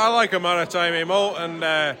 no, I like a Maritime malt, and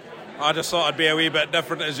I just thought it'd be a wee bit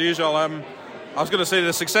different as usual. I was going to say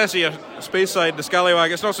the success of your Speyside, the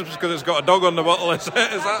Scallywag, it's not just because it's got a dog on the bottle, is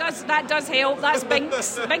that? That does help. That's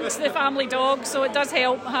Binks. Binks, the family dog, so it does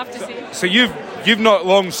help, I have to say. So you've not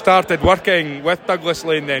long started working with Douglas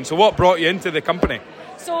Lane then, so what brought you into the company?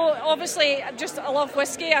 So obviously, I love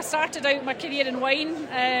whisky. I started out my career in wine,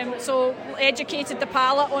 so educated the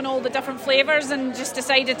palate on all the different flavours and just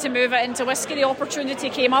decided to move it into whisky. The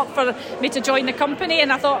opportunity came up for me to join the company,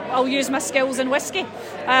 and I thought I'll use my skills in whisky.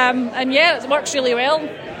 And yeah, it works really well.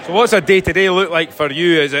 So what's a day-to-day look like for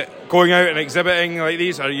you? Is it going out and exhibiting like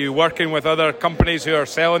these? Are you working with other companies who are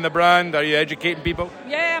selling the brand? Are you educating people?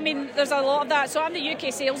 Yeah, I mean, there's a lot of that. So I'm the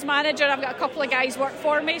UK sales manager. I've got a couple of guys work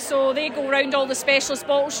for me, so they go around all the specialist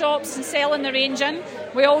bottle shops and selling the range in.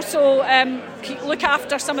 We also look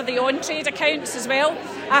after some of the on-trade accounts as well.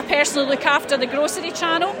 I personally look after the grocery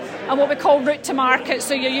channel and what we call route to market,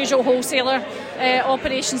 so your usual wholesaler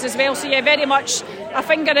operations as well. So yeah, very much a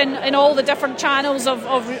finger in all the different channels of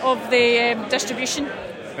the distribution.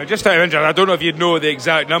 Now, just out of interest, I don't know if you'd know the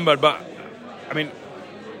exact number, but I mean,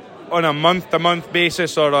 on a month-to-month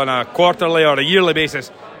basis or on a quarterly or a yearly basis,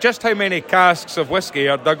 just how many casks of whisky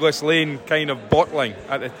are Douglas Lane kind of bottling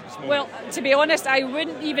at this moment? Well, to be honest, I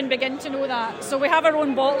wouldn't even begin to know that. So we have our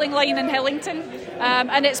own bottling line in Hillington,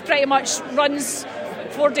 and it's pretty much runs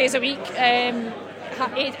 4 days a week,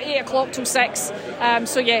 8 o'clock till 6.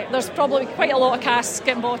 So yeah, there's probably quite a lot of casks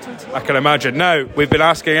getting bottled. I can imagine. Now, we've been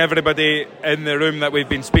asking everybody in the room that we've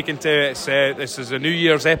been speaking to, this is a New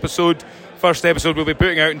Year's episode, first episode we'll be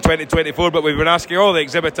putting out in 2024, but we've been asking all the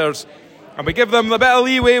exhibitors and we give them a bit of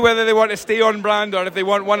leeway whether they want to stay on brand or if they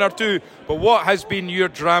want one or two. But what has been your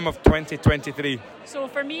dram of 2023? So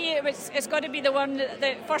for me, it's got to be the one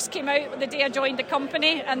that first came out the day I joined the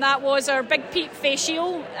company, and that was our Big Pete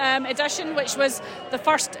Facial edition, which was the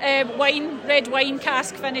first red wine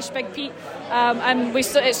cask finished Big Pete, and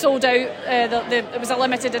it sold out. It was a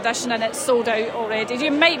limited edition, and it's sold out already.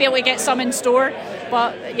 You might be able to get some in store,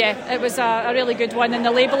 but yeah, it was a really good one, and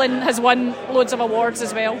the labelling has won loads of awards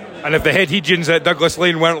as well. And if the head Hegians at Douglas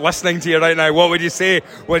Lane weren't listening to you right now, what would you say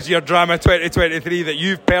was your drama 2023 that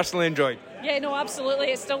you've personally enjoyed? Yeah, no, absolutely.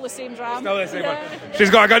 It's still the same dram. Still the same one. She's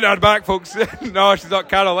got a gun to her back, folks. No, she's not.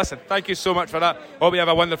 Carol, listen, thank you so much for that. Hope you have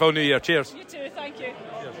a wonderful New Year. Cheers. You too, thank you.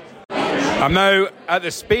 I'm now at the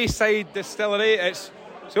Speyside Distillery. It's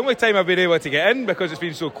the only time I've been able to get in because it's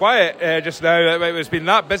been so quiet just now. It's been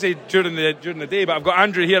that busy during the day, but I've got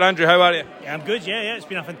Andrew here. Andrew, how are you? Yeah, I'm good, yeah. It's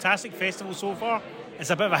been a fantastic festival so far. It's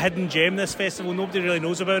a bit of a hidden gem, this festival. Nobody really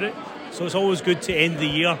knows about it. So it's always good to end the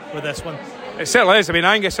year with this one. It certainly is. I mean,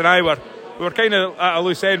 Angus and I were kind of at a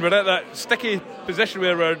loose end. We're at that sticky position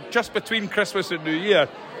where we're just between Christmas and New Year.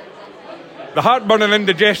 The heartburn and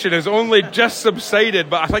indigestion has only just subsided,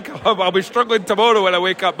 but I think I'll be struggling tomorrow when I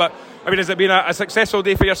wake up. But I mean, has it been a successful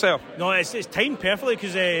day for yourself? No, it's timed perfectly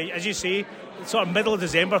because, as you say, it's sort of middle of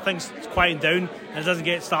December, things quieten down and it doesn't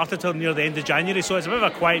get started till near the end of January. So it's a bit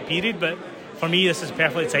of a quiet period, but for me, this is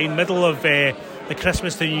perfectly timed. Middle of the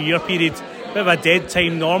Christmas to New Year period, a bit of a dead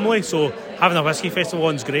time normally. So having a whisky festival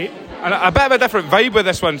on's great. And a bit of a different vibe with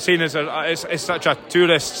this one, seeing as it's such a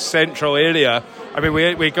tourist central area. I mean,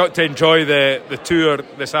 we got to enjoy the tour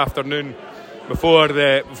this afternoon before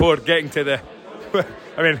getting to the.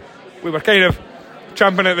 I mean, we were kind of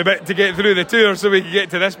champing at the bit to get through the tour so we could get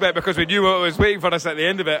to this bit because we knew what was waiting for us at the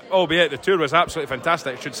end of it. Albeit the tour was absolutely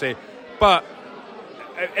fantastic, I should say. But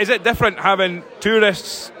is it different having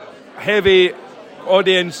tourists, heavy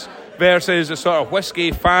audience, versus a sort of whisky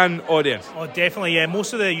fan audience? Oh, definitely, yeah.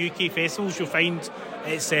 Most of the UK festivals you'll find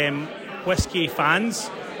it's whisky fans.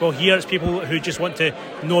 Well, here it's people who just want to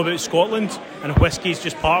know about Scotland, and whisky is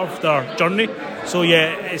just part of their journey. So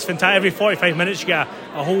yeah, it's fantastic. Every 45 minutes you get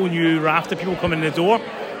a whole new raft of people coming in the door,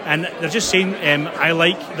 and they're just saying, I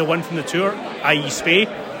like the one from the tour, i.e. Spey,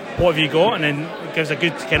 what have you got? And then it gives a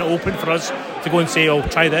good kind of open for us to go and say, oh,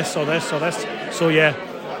 try this or this or this. So yeah,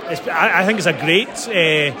 I think it's a great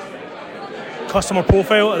customer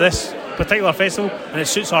profile of this particular festival, and it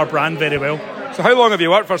suits our brand very well. So how long have you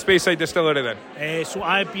worked for Speyside Distillery then? So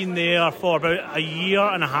I've been there for about a year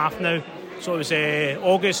and a half now. So it was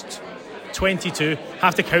August 22.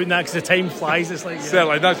 Have to count that because the time flies. It's like, yeah.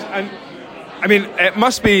 Certainly does. And I mean, it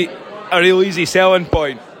must be a real easy selling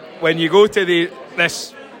point when you go to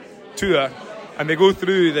this tour and they go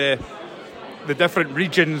through the different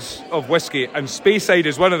regions of whisky, and Speyside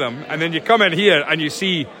is one of them, and then you come in here and you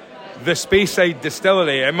see the Speyside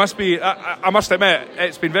Distillery. It must be, I must admit,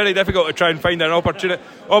 it's been very difficult to try and find an opportunity,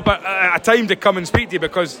 a time to come and speak to you,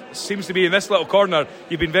 because it seems to be in this little corner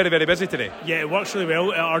you've been very, very busy today. Yeah, it works really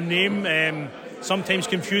well. Our name sometimes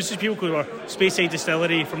confuses people because we're Speyside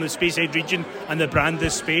Distillery from the Speyside region and the brand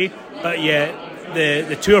is Spey. But yeah,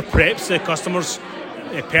 the tour preps the customers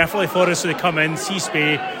perfectly for us, so they come in, see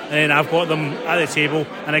Spey, and then I've got them at the table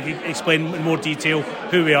and I can explain in more detail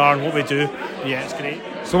who we are and what we do. Yeah, it's great.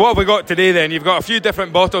 So what have we got today then? You've got a few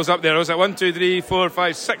different bottles up there. Was it 1, 2, 3, 4,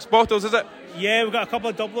 5, 6 bottles, is it? Yeah, we've got a couple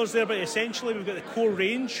of doublers there, but essentially we've got the core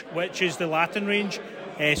range, which is the Latin range.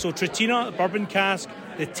 So Trittina, the bourbon cask,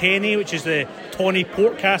 the Tenney, which is the tawny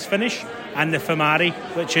port cask finish, and the Famari,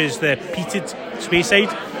 which is the peated Speyside.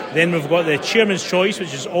 Then we've got the Chairman's Choice,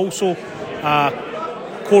 which is also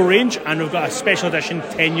core range, and we've got a special edition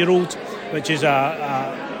 10-year-old, which is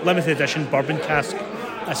a limited edition bourbon cask.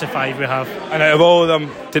 That's a 5 we have. And out of all of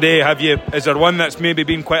them today, is there one that's maybe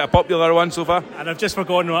been quite a popular one so far? And I've just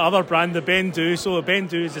forgotten what other brand, the Ben-Du. So the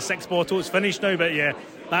Ben-Du is the 6 bottle. It's finished now, but yeah,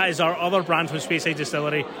 that is our other brand from Speyside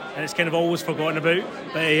Distillery, and it's kind of always forgotten about.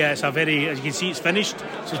 But yeah, it's a very, as you can see, it's finished,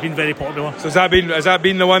 so it's been very popular. So has that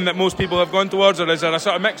been the one that most people have gone towards, or is there a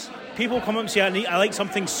sort of mix? People come up and say, I like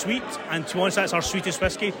something sweet, and to be honest, that's our sweetest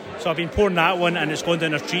whisky. So I've been pouring that one, and it's gone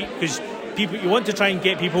down a treat, because you want to try and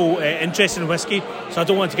get people interested in whisky, so I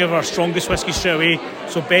don't want to give our strongest whisky straight away.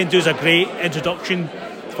 So Ben-Du is a great introduction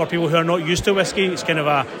for people who are not used to whisky. It's kind of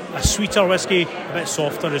a sweeter whisky, a bit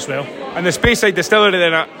softer as well. And the Speyside Distillery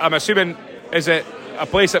then, I'm assuming, is it a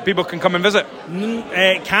place that people can come and visit?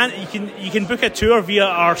 You can book a tour via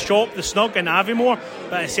our shop, The Snug in Aviemore,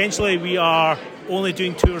 but essentially we are only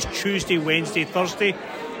doing tours Tuesday, Wednesday, Thursday.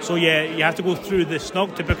 So yeah, you have to go through The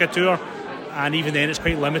Snug to book a tour, and even then it's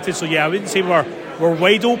quite limited. So yeah, I wouldn't say we're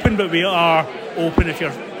wide open, but we are open if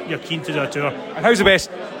you're you're keen to do a tour. And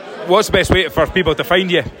what's the best way for people to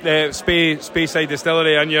find you, Speyside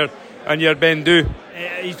Distillery and your Bendu?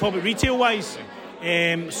 You talk about retail wise,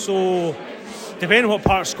 so depending on what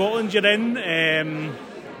part of Scotland you're in,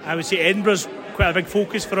 I would say Edinburgh's quite a big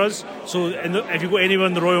focus for us. So if you go anywhere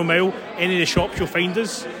in the Royal Mile, any of the shops you'll find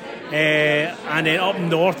us. And then up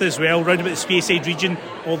north as well, round about the Speyside region,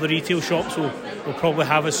 all the retail shops will probably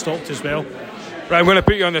have us stocked as well. Right, I'm going to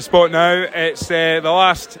put you on the spot now. It's the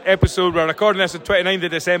last episode. We're recording this on 29th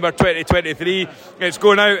of December 2023. It's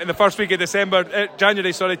going out in the first week of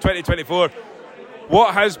January 2024.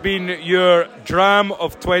 What has been your dram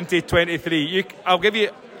of 2023?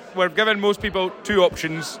 We're giving most people two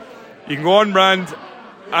options. You can go on brand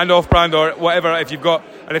and off brand, or whatever if you've got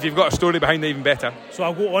a story behind it, even better. So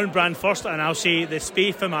I'll go on brand first, and I'll say the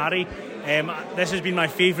Spey Famari. This has been my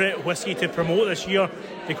favourite whisky to promote this year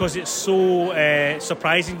because it's so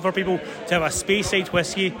surprising for people to have a Speyside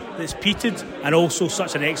whisky that's peated and also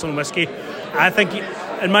such an excellent whisky. I think,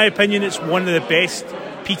 in my opinion, it's one of the best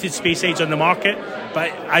peated Speysides on the market, but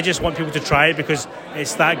I just want people to try it because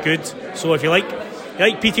it's that good. So if you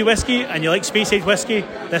like peaty whisky and you like Speyside whisky,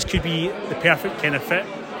 this could be the perfect kind of fit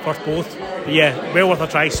for both. But yeah, well worth a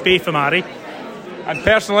try. Spey Famari. And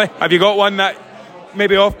personally, have you got one that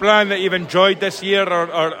maybe off brand that you've enjoyed this year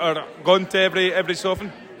or gone to every so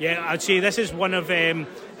often? Yeah, I'd say this is one of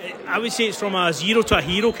I would say it's from a zero to a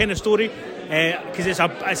hero kind of story, because it's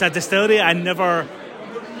a distillery I never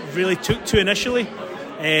really took to initially.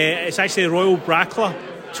 It's actually the Royal Brackla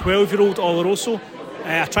 12-year-old Oloroso.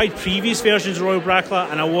 I tried previous versions of Royal Brackla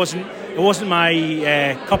and it wasn't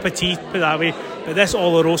my cup of tea, put it that way. But this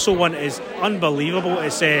Oloroso one is unbelievable.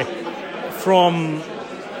 It's from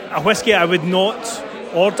a whisky I would not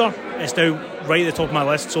order. It's now right at the top of my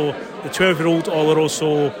list. So the 12-year-old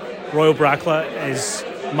Oloroso Royal Brackla is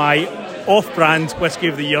my off-brand whisky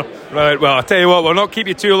of the year. Right, well, I'll tell you what, we'll not keep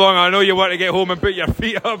you too long. I know you want to get home and put your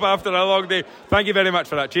feet up after a long day. Thank you very much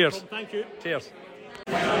for that. Cheers. Thank you. Cheers.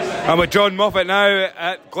 I'm with John Moffat now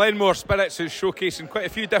at Glenmore Spirits, who's showcasing quite a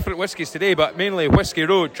few different whiskies today, but mainly Whisky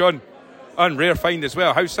Road. John, on rare find as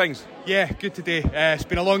well. How's things? Yeah, good today. It's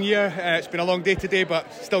been a long year. It's been a long day today,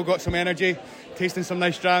 but still got some energy. Tasting some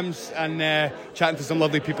nice drams and chatting to some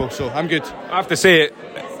lovely people, so I'm good. I have to say,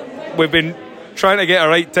 we've been trying to get a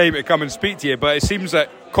right time to come and speak to you, but it seems that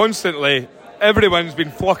constantly everyone's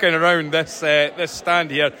been flocking around this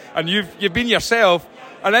stand here, and you've been yourself.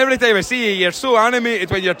 And every time I see you, you're so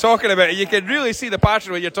animated when you're talking about it. You can really see the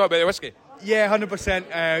passion when you're talking about the whiskey. Yeah,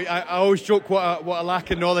 100%. I always joke what a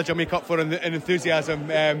lack of knowledge I make up for in enthusiasm.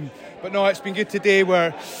 But no, it's been good today.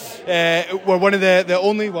 We're one of the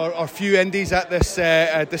only or few indies at this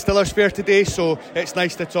Distillers Fair today, so it's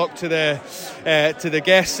nice to talk to the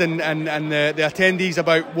guests and the attendees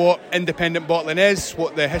about what independent bottling is,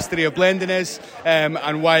 what the history of blending is,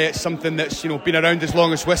 and why it's something that's been around as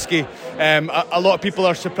long as whiskey. A lot of people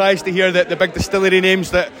are surprised to hear that the big distillery names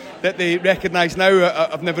that they recognise now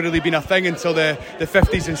have never really been a thing until the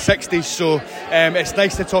 50s and 60s. So it's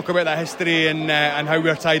nice to talk about that history and how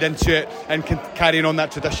we're tied into it and carrying on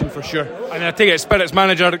that tradition for sure. And I take it Spirits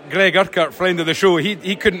manager Greg Urquhart, friend of the show,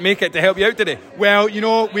 he couldn't make it to help you out today. Well,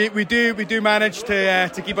 we do manage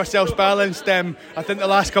to keep ourselves balanced. I think the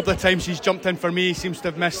last couple of times he's jumped in for me, he seems to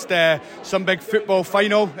have missed some big football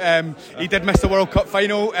final. He did miss the World Cup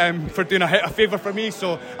final for doing a favour for me,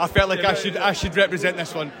 so I felt like I should represent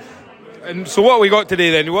this one. And so what have we got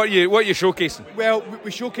today then? What are you showcasing? Well,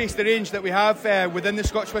 we showcase the range that we have within the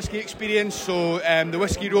Scotch whisky experience. So the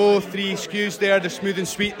Whisky Row, 3 SKUs there: the smooth and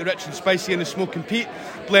sweet, the rich and spicy, and the smoke and peat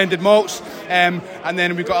blended malts. And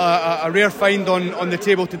then we've got a rare find on the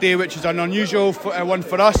table today, which is an unusual one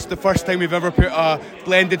for us. The first time we've ever put a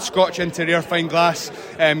blended Scotch into rare fine glass.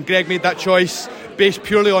 Greg made that choice based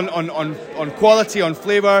purely on quality, on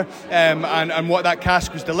flavour, and what that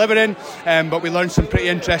cask was delivering. But we learned some pretty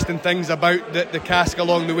interesting things about the cask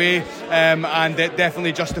along the way, and it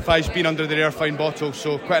definitely justifies being under the rare fine bottle.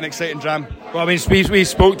 So quite an exciting dram. Well, I mean, we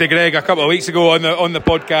spoke to Greg a couple of weeks ago on the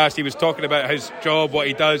podcast. He was talking about his job, what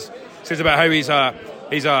he does. He says about how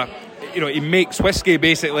he makes whiskey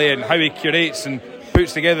basically, and how he curates and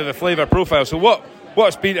puts together the flavour profile. So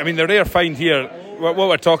what's been? I mean, the rare find here. What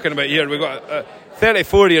we're talking about here, we've got a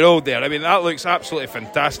 34-year-old there. I mean, that looks absolutely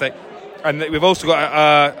fantastic. And we've also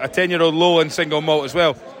got a 10-year-old Lowland single malt as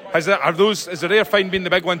well. Has the rare find been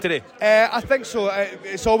the big one today? I think so.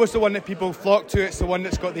 It's always the one that people flock to. It's the one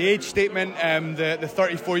that's got the age statement. The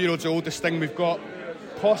 34-year-old's the oldest thing we've got.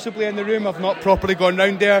 possibly in the room. I've not properly gone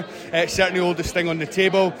round there. It's certainly the oldest thing on the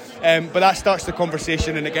table, but that starts the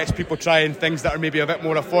conversation and it gets people trying things that are maybe a bit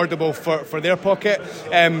more affordable for their pocket.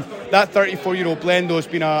 That 34-year-old blend though has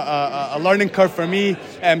been a learning curve for me,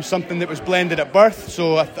 something that was blended at birth,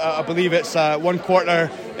 so I believe it's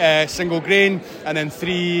 1/4 single grain and then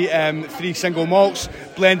three single malts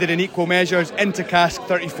blended in equal measures into cask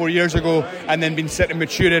 34 years ago, and then been sitting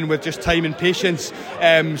maturing with just time and patience.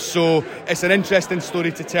 So it's an interesting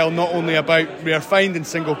story to tell, not only about rare find and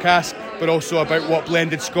single cask, but also about what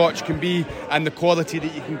blended Scotch can be and the quality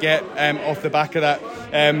that you can get off the back of that.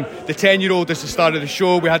 The 10-year-old is the start of the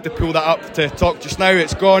show. We had to pull that up to talk just now.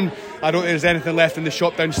 It's gone. I don't think there's anything left in the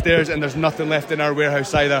shop downstairs, and there's nothing left in our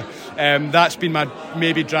warehouse either. That's been my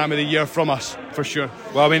maybe dram of the year from us, for sure.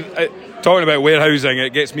 Well, I mean, talking about warehousing,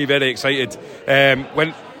 it gets me very excited.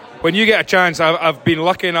 When you get a chance, I've been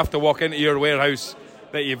lucky enough to walk into your warehouse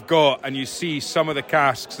that you've got, and you see some of the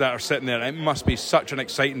casks that are sitting there. It must be such an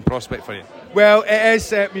exciting prospect for you. Well, it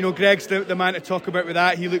is. Greg's the man to talk about with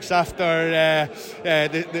that. He looks after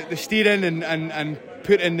the steering and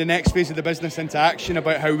putting the next phase of the business into action,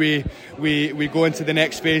 about how we go into the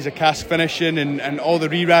next phase of cask finishing and all the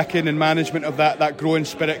re-racking and management of that growing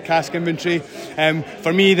spirit cask inventory.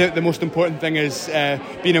 For me, the most important thing is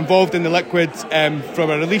being involved in the liquid from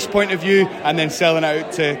a release point of view, and then selling it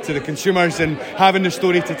out to the consumers and having the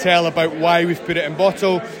story to tell about why we've put it in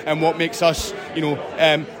bottle and what makes us,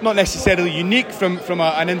 not necessarily unique from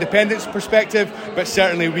an independence perspective, but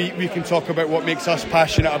certainly we can talk about what makes us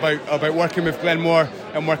passionate about working with Glenmore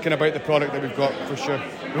and working about the product that we've got, for sure.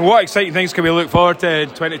 What exciting things can we look forward to in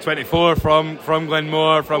 2024 from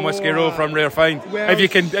Glenmore, from Whisky Row, from Rare Find? Well, if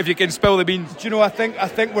you can spill the beans. Do you know? I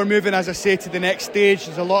think we're moving, as I say, to the next stage.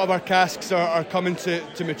 There's a lot of our casks are coming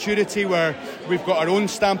to maturity, where we've got our own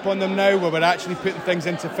stamp on them now, where we're actually putting things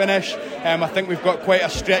into finish. I think we've got quite a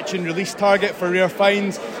stretching release target for Rare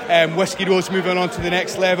Finds. Whisky Row's moving on to the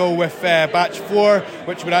next level with batch 4,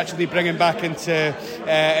 which we're actually bringing back into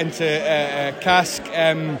cask.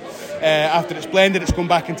 After it's blended, it's going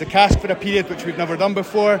back into cask for a period, which we've never done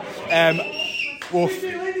before.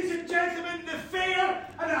 Ladies and gentlemen, the fair,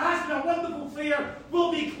 and it has been a wonderful fair,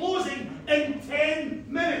 will be closing in 10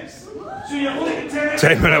 minutes. So you're looking at 10 minutes.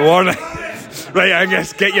 10-minute warning. Right, I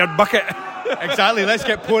guess get your bucket. Exactly, let's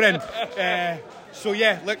get pouring. So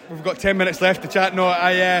yeah, look, we've got 10 minutes left to chat. No,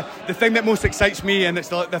 the thing that most excites me, and it's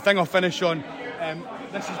the thing I'll finish on,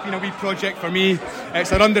 this has been a wee project for me.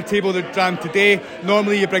 It's an under table dram today.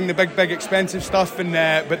 Normally you bring the big expensive stuff,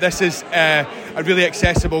 but this is a really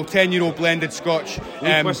accessible 10-year-old blended Scotch.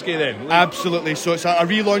 Leaf whisky then? Leaf. Absolutely. So it's a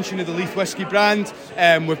relaunching of the Leaf whisky brand.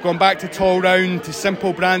 We've gone back to tall round, to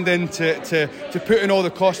simple branding, to putting all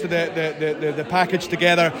the cost of the package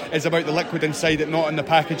together is about the liquid inside it, not in the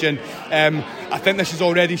packaging. I think this is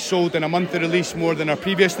already sold in a month of release more than our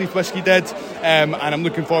previous Leaf whisky did, and I'm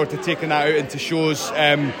looking forward to taking that out into shows.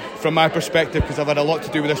 From my perspective, because I've had a lot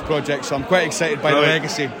to do with this project, so I'm quite excited by the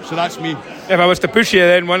legacy. So that's me. If I was to push you,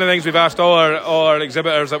 then one of the things we've asked all our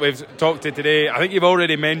exhibitors that we've talked to today, I think you've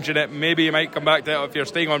already mentioned it, maybe you might come back to it if you're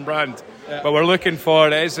staying on brand, but we're looking for,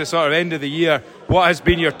 it is the sort of end of the year, what has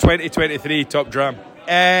been your 2023 top dram?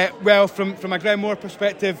 Well, from a Glenmore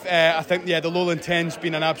perspective, I think the Lowland 10's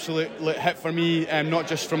been an absolute hit for me, not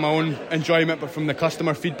just from my own enjoyment, but from the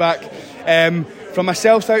customer feedback. From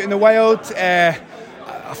myself out in the wild,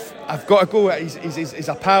 I've got to go. He's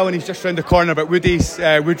a pal, and he's just round the corner. But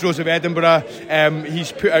Woodrose of Edinburgh,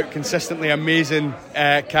 he's put out consistently amazing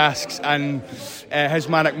casks, and his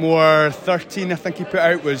Mannockmore 13, I think he put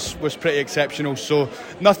out, was pretty exceptional. So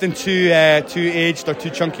nothing too aged or too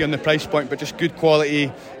chunky on the price point, but just good quality,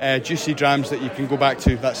 juicy drams that you can go back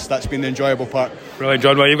to. That's been the enjoyable part. Brilliant,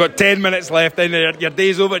 John. Well, you've got 10 minutes left, then your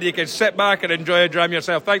day's over. You can sit back and enjoy a dram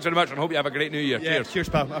yourself. Thanks very much, and hope you have a great new year. Yeah, cheers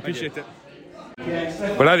pal. I appreciate it.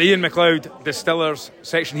 We're at the Ian MacLeod Distillers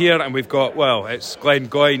section here, and we've got, it's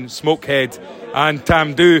Glengoyne, Smokehead and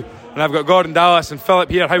Tamdhu, and I've got Gordon Dallas and Philip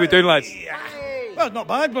here. How we doing, lads? Well, not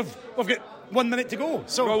bad. We've got 1 minute to go.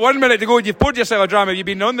 So got 1 minute to go. You've poured yourself a dram. Have you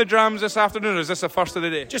been on the drams this afternoon, or is this the first of the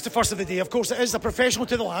day? Just the first of the day. Of course, it is a professional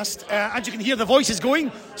to the last, and you can hear the voices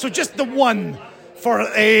going. So just the one for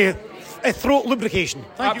a throat lubrication.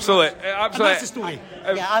 Absolutely. And that's the story.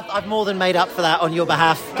 Yeah, I've more than made up for that on your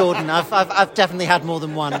behalf, Gordon. I've definitely had more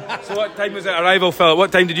than one. So what time was it arrival, Philip?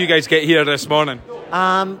 What time did you guys get here this morning? It's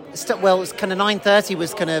kind of 9:30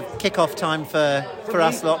 was kind of kick-off time for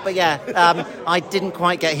us lot. But I didn't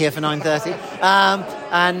quite get here for 9:30.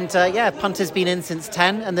 Punter's been in since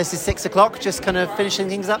 10, and this is 6 o'clock, just kind of finishing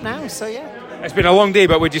things up now. So yeah. It's been a long day,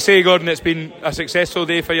 but would you say, Gordon, it's been a successful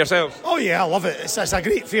day for yourselves? Oh yeah, I love it. It's a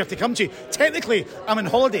great fair to come to. Technically, I'm on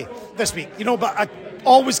holiday this week, but I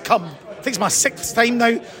always come. I think it's my 6th time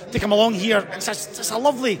now to come along here. It's a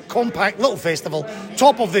lovely, compact little festival,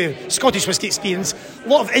 top of the Scottish whisky experience. A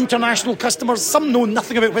lot of international customers. Some know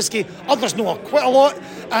nothing about whisky, others know quite a lot,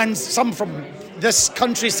 and some from this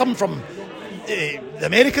country, some from the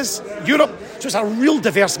Americas, Europe. So it's a real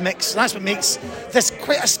diverse mix. That's what makes this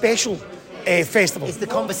quite a special festival. It's the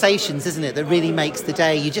conversations, isn't it, that really makes the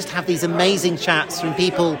day. You just have these amazing chats from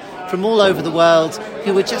people from all over the world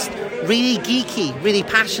who are just really geeky, really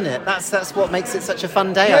passionate. That's what makes it such a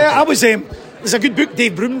fun day. Yeah, I was. There's a good book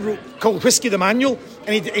Dave Broom wrote called Whisky the Manual,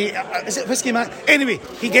 and he is it Whisky Man? Anyway,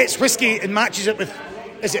 he gets whisky and matches it with,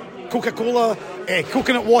 is it Coca-Cola,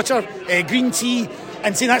 coconut water, green tea,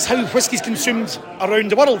 and saying that's how whiskey's consumed around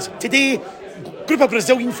the world. Today, group of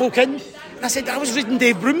Brazilian folk in, and I said, I was reading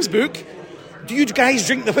Dave Broom's book. Do you guys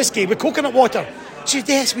drink the whisky with coconut water? She said,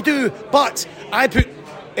 yes, we do, but I put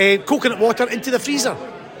coconut water into the freezer.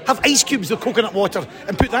 Have ice cubes of coconut water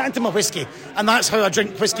and put that into my whisky, and that's how I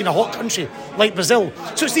drink whisky in a hot country like Brazil.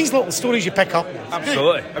 So it's these little stories you pick up.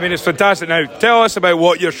 Absolutely. I mean, it's fantastic. Now, tell us about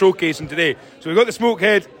what you're showcasing today. So we've got the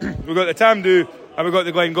Smokehead, we've got the Tamdhu, and we've got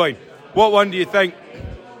the Glengoyne. What one do you think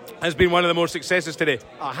has been one of the more successes today?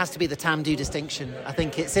 Oh, it has to be the Tamdhu distinction. I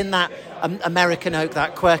think it's in that American oak,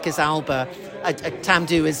 that Quercus alba.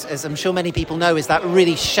 Tamdhu, as I'm sure many people know, is that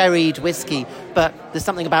really sherried whiskey, but there's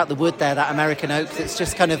something about the wood there, that American oak, that's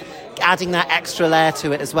just kind of adding that extra layer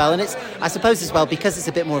to it as well. And it's, I suppose as well, because it's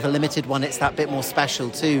a bit more of a limited one, it's that bit more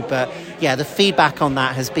special too. But yeah, the feedback on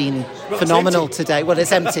that has been phenomenal today. Well,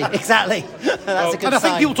 it's empty. Exactly. That's a good and I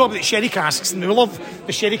think sign. people talk about sherry casks, and we love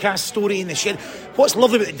the sherry cask story and the sherry. What's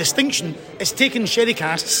lovely about the distinction is taking sherry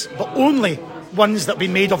casks, but only ones that have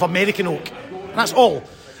been made of American oak. And that's all.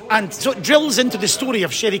 And so it drills into the story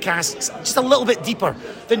of sherry casks just a little bit deeper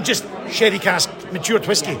than just sherry cask matured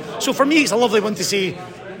whiskey. So for me, it's a lovely one to say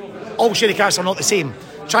all sherry casks are not the same.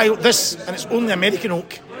 Try out this, and it's only American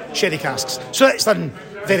oak sherry casks. So it's done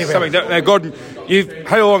very well. Gordon,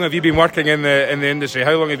 how long have you been working in the industry?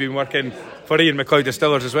 How long have you been working for Ian McLeod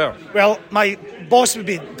Distillers as well? Well, my boss would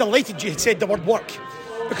be delighted you had said the word work.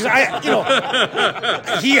 Because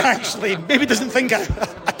he actually maybe doesn't think I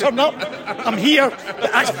turn up. I'm here. But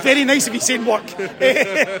that's very nice of you saying work.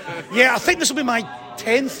 Yeah, I think this will be my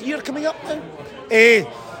 10th year coming up now.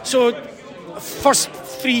 So, first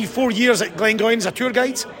 3-4 years at Glengoyne as a tour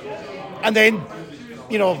guide. And then,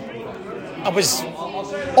 I was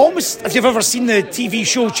almost, if you've ever seen the TV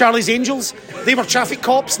show Charlie's Angels, they were traffic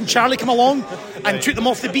cops and Charlie came along and took them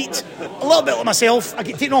off the beat. A little bit like myself, I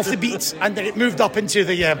get taken off the beat and then it moved up into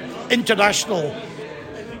the international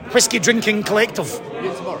whisky drinking collective.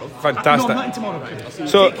 Fantastic. No, I'm not in tomorrow.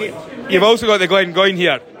 So you've also got the Glengoyne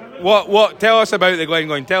here. What? Tell us about the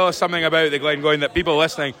Glengoyne. Tell us something about the Glengoyne that people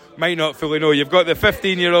listening might not fully know. You've got the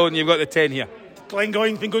 15-year-old and you've got the 10 here.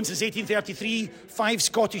 Glengoyne's been going since 1833, 5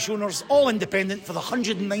 Scottish owners, all independent for the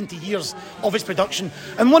 190 years of its production,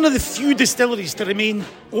 and one of the few distilleries to remain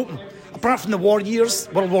open. Apart from the war years,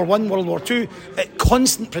 World War I, World War II,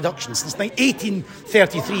 constant production since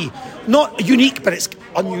 1833. Not unique, but it's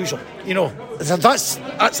unusual. That's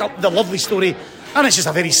the lovely story, and it's just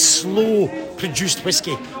a very slow produced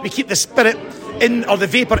whiskey. We keep the spirit in, or the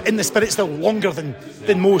vapour in the spirit still longer than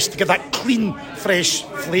most to give that clean, fresh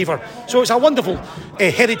flavour. So it's a wonderful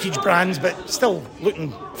heritage brand, but still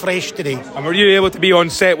looking fresh today. And were you able to be on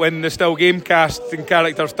set when the Still Game cast and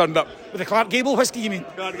characters turned up? With the Clark Gable whiskey, you mean?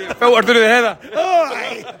 Filtered through the heather. Oh,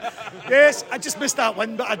 aye. Yes, I just missed that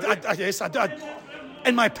one, but I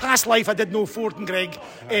in my past life, I did know Ford and Greg,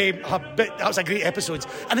 but that was a great episode.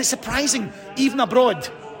 And it's surprising, even abroad,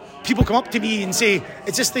 people come up to me and say,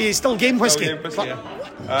 "It's just the Still Game whiskey."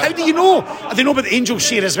 How do you know? They know about the Angel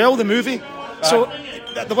Share as well, the movie. So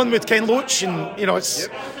the one with Ken Loach, and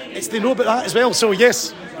it's they know about that as well. So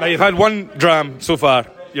yes. Now you've had one dram so far,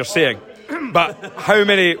 you're saying, but how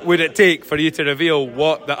many would it take for you to reveal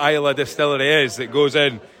what the Isla distillery is that goes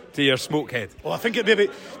in to your Smokehead? Well, I think it'd be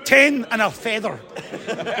about 10 and a feather.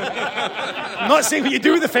 I'm not saying what you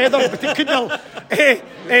do with the feather, but it could well.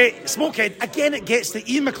 Smokehead, again, it gets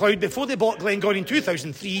to Ian McLeod. Before they bought Glengoyne in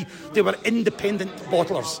 2003, they were independent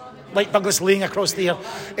bottlers, like Douglas Lang across there.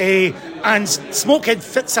 And Smokehead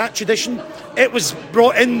fits that tradition. It was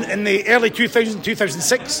brought in the early 2000s,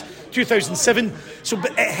 2006, 2007. So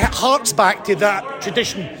it harks back to that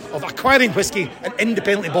tradition of acquiring whisky and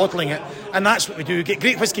independently bottling it. And that's what we do. Get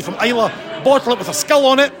great whisky from Isla, bottle it with a skull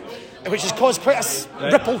on it, which has caused quite a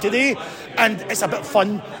ripple today. And it's a bit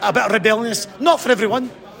fun, a bit rebellious. Not for everyone.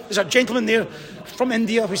 There's a gentleman there from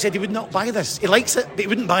India who said he would not buy this. He likes it, but he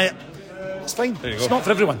wouldn't buy it. It's fine. It's not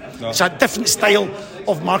for everyone. No. It's a different style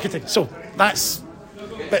of marketing. So that's...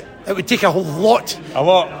 But it would take a whole lot. A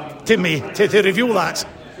lot. To me, to reveal that.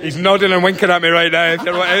 He's nodding and winking at me right now.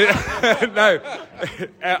 Now,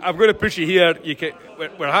 I'm going to push you here.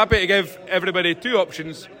 We're happy to give everybody two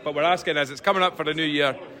options, but we're asking, as it's coming up for the new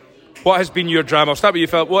year, what has been your dram? I'll start with you,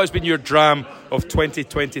 Philip. What has been your dram of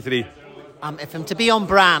 2023? If I'm to be on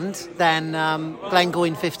brand, then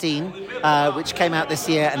Glengoyne 15, which came out this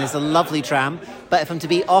year and is a lovely dram. But if I'm to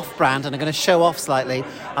be off-brand, and I'm going to show off slightly,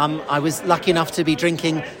 I was lucky enough to be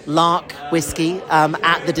drinking Lark Whisky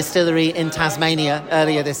at the distillery in Tasmania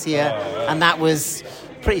earlier this year, and that was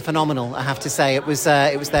pretty phenomenal, I have to say. It was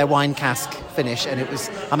their wine cask finish, and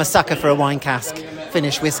I'm a sucker for a wine cask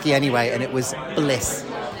finish whisky anyway, and it was bliss.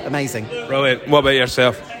 Amazing. Brilliant. What about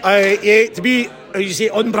yourself? To be, as you say,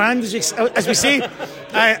 on brand, as we say.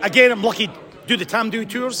 Again, I'm lucky to do the Tamdhu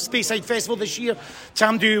Tours, Speyside Festival this year.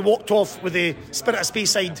 Tamdhu walked off with the Spirit of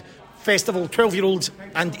Speyside Festival, 12-year-olds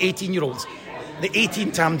and 18-year-olds. The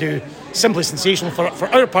 18 Tamdhu, simply sensational for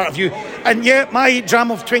our part of you. And yeah, my dram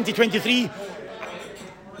of 2023,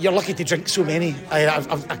 you're lucky to drink so many. I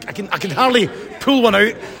can hardly pull one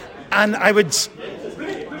out. And I was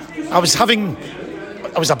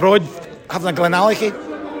abroad having a Glenallachie,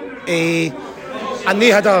 and they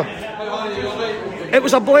had it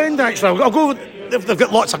was a blend actually. I'll go, they've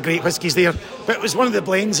got lots of great whiskies there, but it was one of the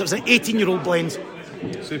blends. It was an 18-year-old blend.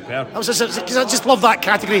 Superb. Because I just love that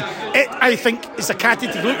category. I think it's a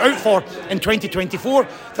category to look out for in 2024.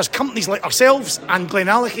 There's companies like ourselves and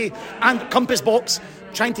Glenallachie and Compass Box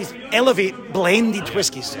trying to elevate blended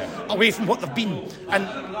whiskies away from what they've been. And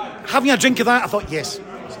having a drink of that, I thought, yes,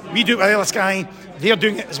 we do it with Isle of Skye. They're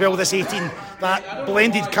doing it as well with this 18. That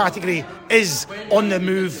blended category is on the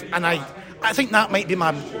move, and I think that might be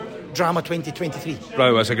my drama 2023.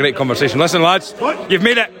 Right, well, it's a great conversation. Listen, lads, you've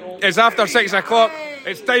made it. It's after 6 o'clock.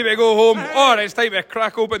 It's time to go home, or it's time to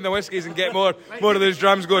crack open the whiskies and get more of those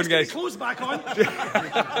drams going, guys. Close back on.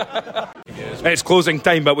 It's closing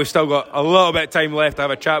time, but we've still got a little bit of time left to have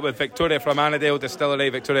a chat with Victoria from Annandale Distillery.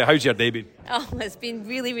 Victoria, how's your day been? Oh, it's been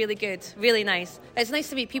really, really good. Really nice. It's nice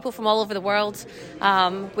to meet people from all over the world.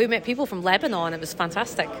 We met people from Lebanon. It was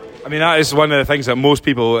fantastic. I mean, that is one of the things that most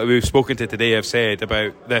people we've spoken to today have said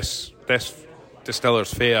about this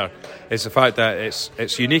Distillers Fair, is the fact that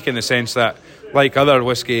it's unique in the sense that, unlike other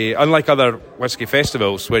whiskey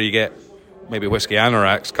festivals where you get maybe whiskey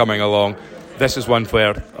anoraks coming along, this is one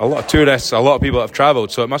where a lot of tourists, a lot of people have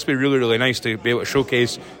travelled, so it must be really, really nice to be able to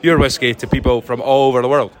showcase your whiskey to people from all over the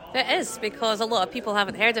world. It is, because a lot of people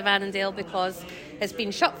haven't heard of Annandale because it's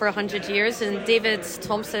been shut for 100 years, and David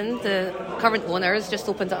Thompson, the current owner, has just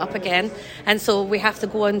opened it up again, and so we have to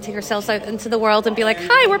go and take ourselves out into the world and be like,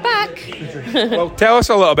 hi, we're back. Well, tell us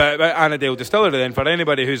a little bit about Annandale Distillery then, for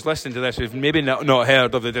anybody who's listening to this who's maybe not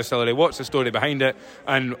heard of the distillery. What's the story behind it,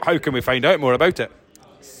 and how can we find out more about it?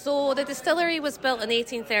 So the distillery was built in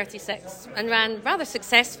 1836 and ran rather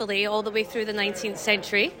successfully all the way through the 19th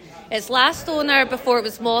century. Its last owner, before it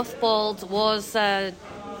was mothballed, was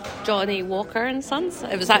Johnny Walker and Sons.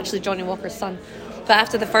 It was actually Johnny Walker's son. But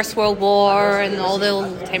after the First World War and all the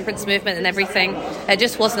temperance movement and everything, it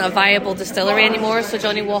just wasn't a viable distillery anymore, so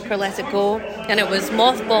Johnny Walker let it go, and it was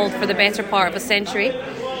mothballed for the better part of a century.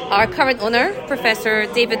 Our current owner, Professor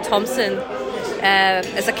David Thompson,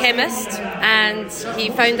 is a chemist, and he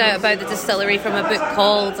found out about the distillery from a book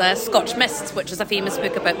called Scotch Mist, which is a famous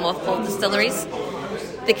book about mothballed distilleries.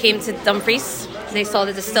 They came to Dumfries, they saw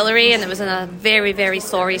the distillery, and it was in a very, very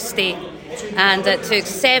sorry state. And it took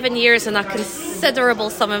 7 years and a considerable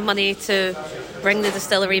sum of money to bring the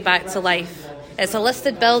distillery back to life. It's a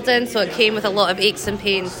listed building, so it came with a lot of aches and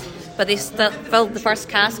pains. But they filled the first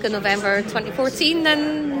cask in November 2014,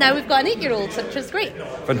 and now we've got an 8-year-old, which is great.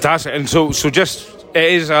 Fantastic. And so just,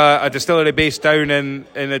 it is a distillery based down in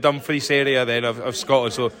the Dumfries area then of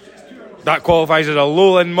Scotland, so that qualifies as a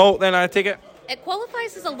lowland malt then, I take it? It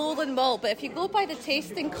qualifies as a lowland malt, but if you go by the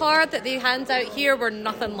tasting card that they hand out here, we're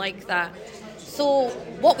nothing like that. So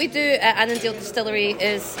what we do at Annandale Distillery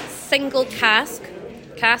is single cask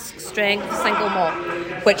strength, single malt,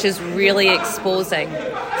 which is really exposing.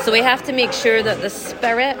 So we have to make sure that the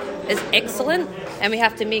spirit is excellent, and we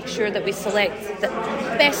have to make sure that we select the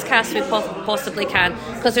best cask we possibly can,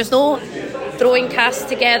 because there's no throwing casks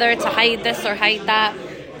together to hide this or hide that.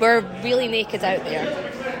 We're really naked out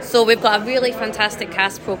there. So we've got a really fantastic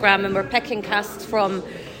cask programme, and we're picking casks from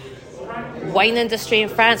wine industry in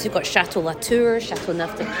France. We've got Chateau Latour, Chateau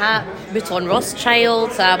Neuf de Pape, Mouton Rothschild.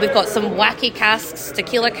 We've got some wacky casks,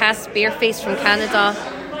 tequila casks, Barefaced from Canada.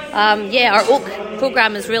 our oak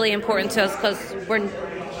program is really important to us because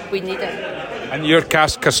we need it. And you're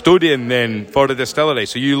cask custodian then for the distillery,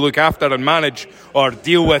 so you look after and manage or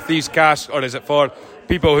deal with these casks, or is it for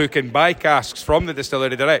people who can buy casks from the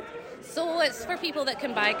distillery direct? So it's for people that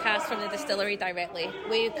can buy casks from the distillery directly.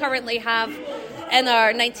 We currently have in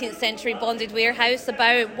our 19th century bonded warehouse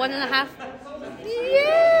about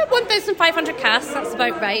 1,500 casks, that's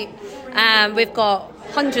about right. We've got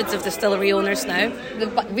hundreds of distillery owners now. The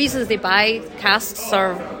reasons they buy casks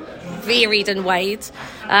are varied and wide.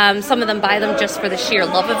 Some of them buy them just for the sheer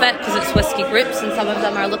love of it because it's whiskey groups, and some of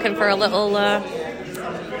them are looking for a little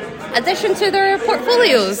addition to their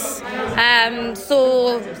portfolios.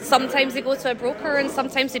 So sometimes they go to a broker, and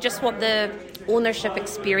sometimes they just want the ownership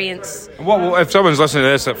experience. What if someone's listening to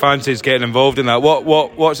this that fancies getting involved in that?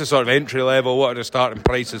 What's the sort of entry level? What are the starting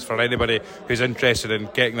prices for anybody who's interested in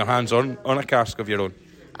getting their hands on a cask of your own?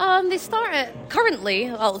 They start at, currently,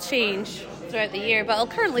 it'll change throughout the year, but it'll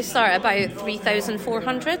currently start at about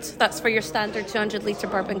 3,400. That's for your standard 200 litre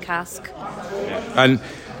bourbon cask. And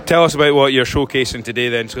tell us about what you're showcasing today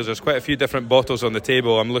then, because there's quite a few different bottles on the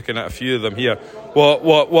table. I'm looking at a few of them here. What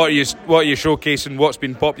are you showcasing? What's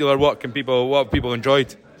been popular? What have people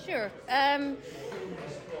enjoyed? Sure.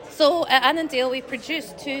 So at Annandale we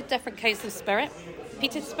produce two different kinds of spirit.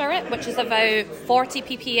 Peated spirit, which is about 40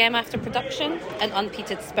 ppm after production, and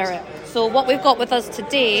unpeated spirit. So what we've got with us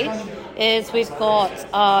today is we've got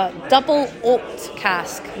a double oaked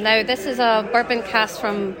cask. Now this is a bourbon cask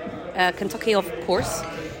from Kentucky, of course.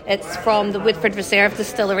 It's from the Woodford Reserve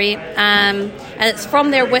Distillery, and it's from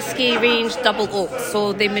their whiskey range double oak.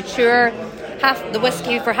 So they mature half the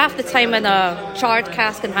whiskey for half the time in a charred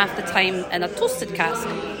cask and half the time in a toasted cask.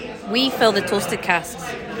 We fill the toasted casks.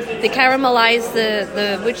 They caramelise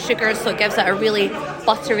the wood sugar, so it gives it a really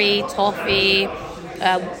buttery, toffee,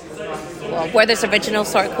 Werther's Original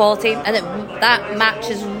sort of quality, and that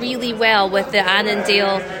matches really well with the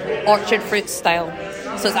Annandale orchard fruit style.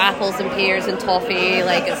 So it's apples and pears and toffee,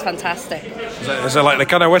 it's fantastic. Is it like the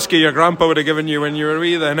kind of whiskey your grandpa would have given you when you were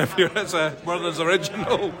wee then, if it's a Werther's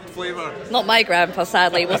Original flavour? Not my grandpa,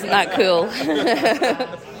 sadly, wasn't that cool.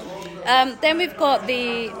 Then we've got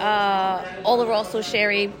the Oloroso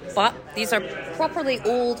sherry butt. These are properly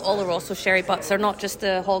old Oloroso sherry butts. They're not just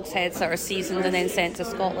the hogsheads that are seasoned and then sent to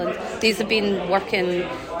Scotland. These have been working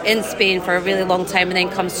in Spain for a really long time and then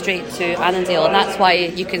come straight to Annandale, and that's why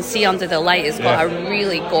you can see under the light it's got a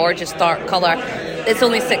really gorgeous dark colour. It's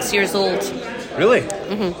only 6 years old. Really?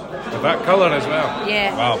 Mm-hmm. With that colour as well?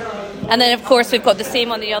 Yeah. Wow. And then, of course, we've got the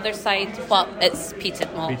same on the other side, but it's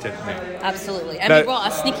peated malt. Peated, yeah. Absolutely. And we brought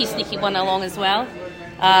a sneaky one along as well.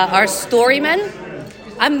 Our Storyman.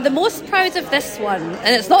 I'm the most proud of this one.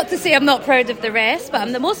 And it's not to say I'm not proud of the rest, but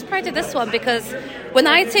I'm the most proud of this one because when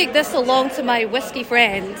I take this along to my whiskey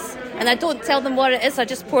friends and I don't tell them what it is, I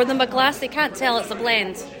just pour them a glass, they can't tell it's a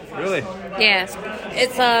blend. Really? Yes.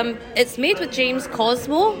 It's made with James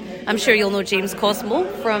Cosmo. I'm sure you'll know James Cosmo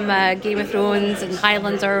from Game of Thrones and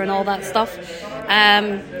Highlander and all that stuff.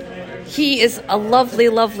 He is a lovely,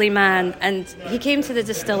 lovely man, and he came to the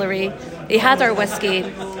distillery. He had our whiskey.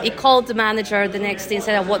 He called the manager the next day and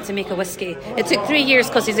said, I want to make a whiskey. It took 3 years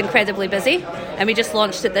because he's incredibly busy, and we just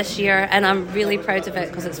launched it this year, and I'm really proud of it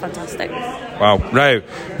because it's fantastic. Wow. Now,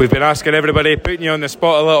 we've been asking everybody, putting you on the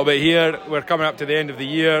spot a little bit here. We're coming up to the end of the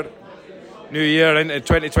year, new year into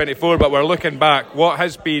 2024, but we're looking back. What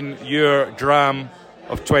has been your dram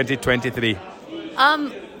of 2023?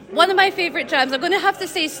 One of my favourite jams, I'm going to have to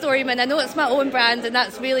say Storyman. I know it's my own brand and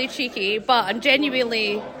that's really cheeky, but I'm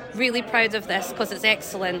genuinely really proud of this because it's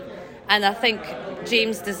excellent, and I think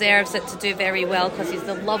James deserves it to do very well because he's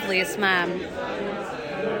the loveliest man.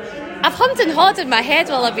 I've hummed and hawed in my head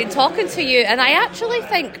while I've been talking to you, and I actually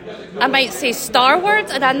think I might say Starward,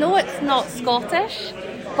 and I know it's not Scottish,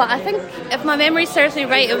 but I think if my memory serves me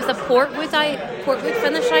right, it was a portwood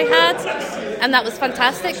finish I had, and that was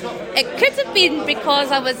fantastic. It could have been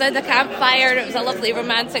because I was in a campfire and it was a lovely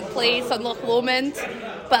romantic place on Loch Lomond,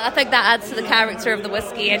 but I think that adds to the character of the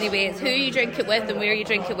whiskey anyway. It's who you drink it with and where you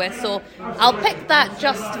drink it with, so I'll pick that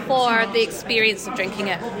just for the experience of drinking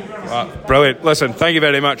it. Brilliant. Listen, thank you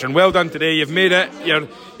very much, and well done today. You've made it.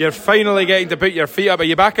 You're finally getting to put your feet up. Are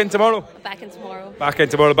you back in tomorrow? Back in tomorrow. Back in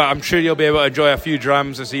tomorrow, but I'm sure you'll be able to enjoy a few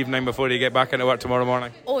drams this evening before you get back into work tomorrow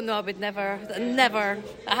morning. Oh no, I would never.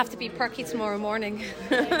 I have to be perky tomorrow morning.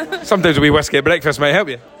 Sometimes a wee whiskey at breakfast might help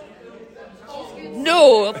you.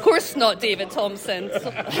 No, of course not, David Thompson.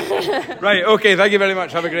 Right, okay, thank you very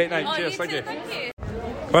much. Have a great night. Oh, Cheers, thank you.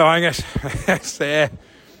 Well, Angus, it's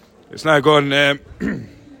now gone.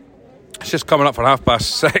 It's just coming up for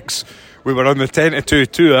 6:30. we were on the 10 to 2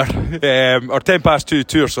 tour, or 10 past 2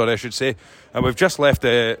 tour, sorry, I should say, and we've just left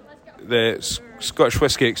the Scotch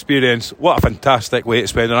Whisky Experience. What a fantastic way to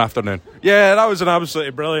spend an afternoon. Yeah, that was an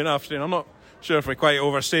absolutely brilliant afternoon. I'm not sure if we quite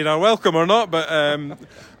overstayed our welcome or not, but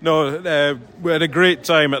we had a great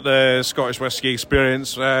time at the Scottish Whisky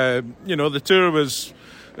Experience. The tour was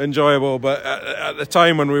enjoyable, but at the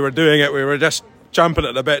time when we were doing it, we were just champing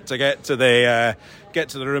at the bit to get to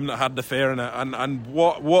the room that had the fair in it, and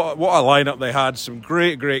what a lineup they had. Some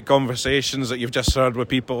great conversations that you've just heard with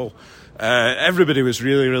people. Everybody was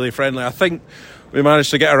really friendly. I think we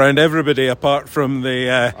managed to get around everybody apart from the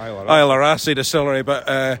Isla Rassi distillery,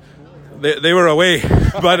 but they were away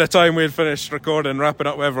by the time we'd finished recording, wrapping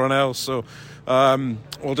up with everyone else. So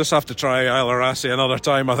we'll just have to try Isla Rassi another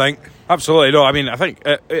time, I think. Absolutely. No, I mean, I think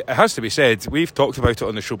it has to be said, we've talked about it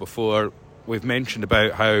on the show before. We've mentioned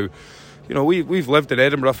about how, we've lived in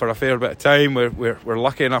Edinburgh for a fair bit of time. We're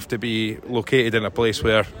lucky enough to be located in a place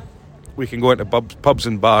where we can go into pubs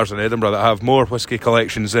and bars in Edinburgh that have more whisky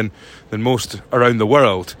collections than most around the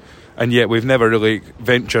world, and yet we've never really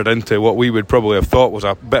ventured into what we would probably have thought was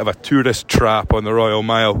a bit of a tourist trap on the Royal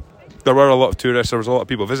Mile. There were a lot of tourists, there was a lot of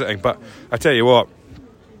people visiting, but I tell you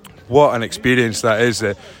what an experience that is.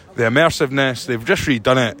 The immersiveness, they've just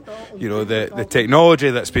redone it, the technology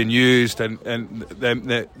that's been used, and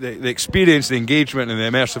the experience, the engagement and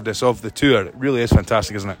the immersiveness of the tour, it really is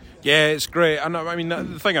fantastic, isn't it? Yeah, it's great. And I mean,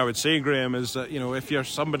 the thing I would say, Graham, is that, if you're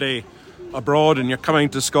somebody abroad and you're coming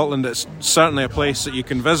to Scotland, it's certainly a place that you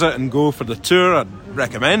can visit and go for the tour. I'd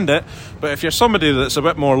recommend it. But if you're somebody that's a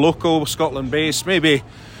bit more local, Scotland based, maybe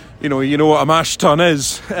you know what a mash tun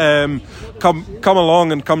is, come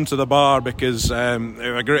along and come to the bar, because they have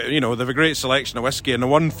a great selection of whisky. And the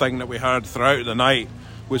one thing that we heard throughout the night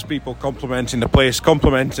was people complimenting the place,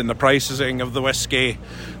 complimenting the pricing of the whisky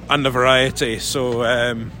and the variety.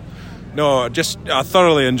 So just a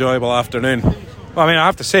thoroughly enjoyable afternoon. Well, I mean, I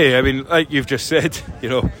have to say, like you've just said,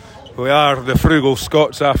 we are the frugal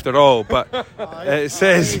Scots after all, but it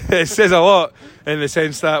says a lot in the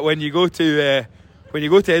sense that when you go to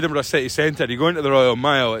Edinburgh city centre, you go into the Royal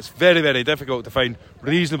Mile, it's very, very difficult to find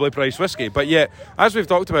reasonably priced whisky. But yet, as we've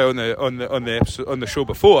talked about on the show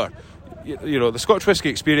before, the Scotch Whisky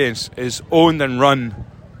Experience is owned and run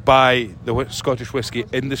by the Scottish whisky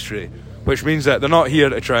industry, which means that they're not here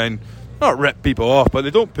to try and not rip people off, but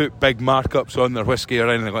they don't put big markups on their whisky or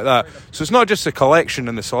anything like that. So it's not just the collection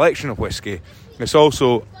and the selection of whisky, it's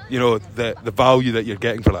also the value that you're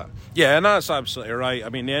getting for that. Yeah, and that's absolutely right. I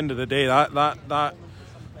mean, at the end of the day, that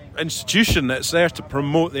institution that's there to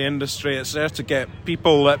promote the industry, it's there to get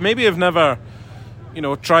people that maybe have never,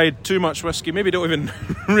 tried too much whisky, maybe don't even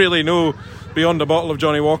really know beyond a bottle of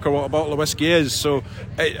Johnny Walker what a bottle of whisky is. So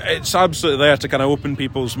it's absolutely there to kind of open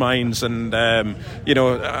people's minds. And,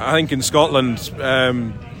 I think in Scotland,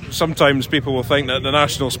 sometimes people will think that the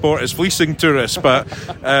national sport is fleecing tourists, but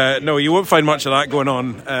no, you won't find much of that going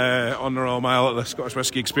on the Royal Mile at the Scottish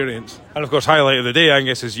Whisky Experience. And of course, highlight of the day,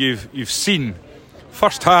 Angus, is you've seen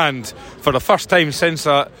firsthand, for the first time since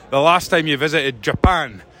the last time you visited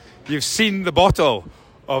Japan, you've seen the bottle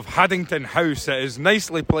of Haddington House that is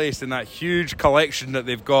nicely placed in that huge collection that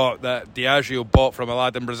they've got, that Diageo bought from a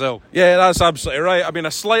lad in Brazil. Yeah, that's absolutely right. I mean,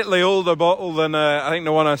 a slightly older bottle than I think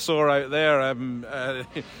the one I saw out there,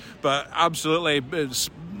 but absolutely, it's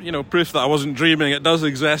proof that I wasn't dreaming. It does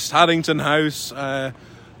exist. Haddington House,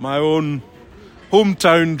 my own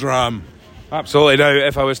hometown dram. Absolutely. Now,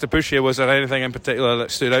 if I was to push you, was there anything in particular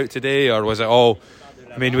that stood out today, or was it all?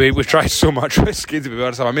 I mean, we tried so much whisky, to be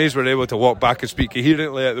honest. I'm amazed we're able to walk back and speak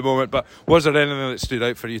coherently at the moment, but was there anything that stood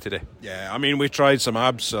out for you today? Yeah, I mean, we tried some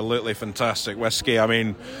absolutely fantastic whisky. I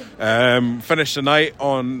mean, finished the night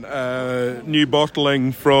on new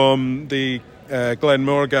bottling from the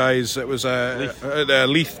Glenmore guys. It was a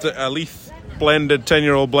Leith blended,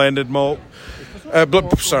 10-year-old blended malt.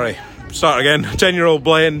 Start again. 10-year-old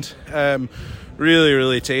blend. Really,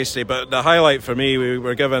 really tasty. But the highlight for me, we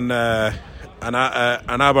were given an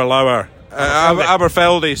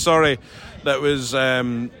Aberfeldy, sorry, that was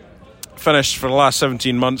finished for the last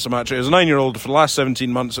 17 months. It was a 9-year-old for the last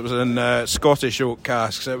 17 months. It was in Scottish oak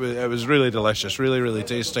casks. It was really delicious, really, really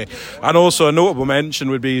tasty. And also a notable mention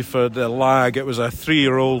would be for the lag. It was a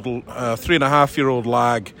 3.5-year-old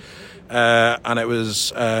lag, and it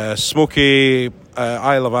was smoky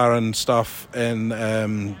Isle of Arran stuff in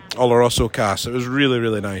Oloroso cask. It was really,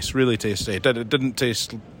 really nice, really tasty. It didn't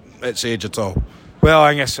taste its age at all. Well,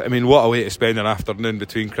 Angus, I mean, what a way to spend an afternoon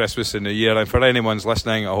between Christmas and New Year. And for anyone's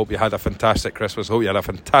listening, I hope you had a fantastic Christmas. I hope you had a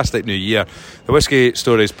fantastic New Year. The Whisky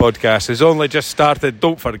Stories podcast has only just started.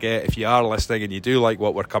 Don't forget, if you are listening and you do like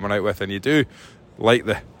what we're coming out with, and you do like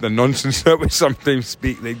the nonsense that we sometimes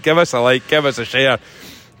speak, then give us a like, give us a share,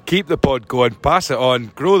 keep the pod going, pass it on,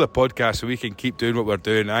 grow the podcast so we can keep doing what we're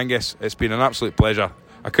doing. Angus, it's been an absolute pleasure.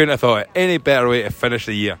 I couldn't have thought of any better way to finish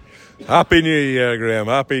the year. Happy New Year, Graham.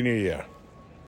 Happy New Year.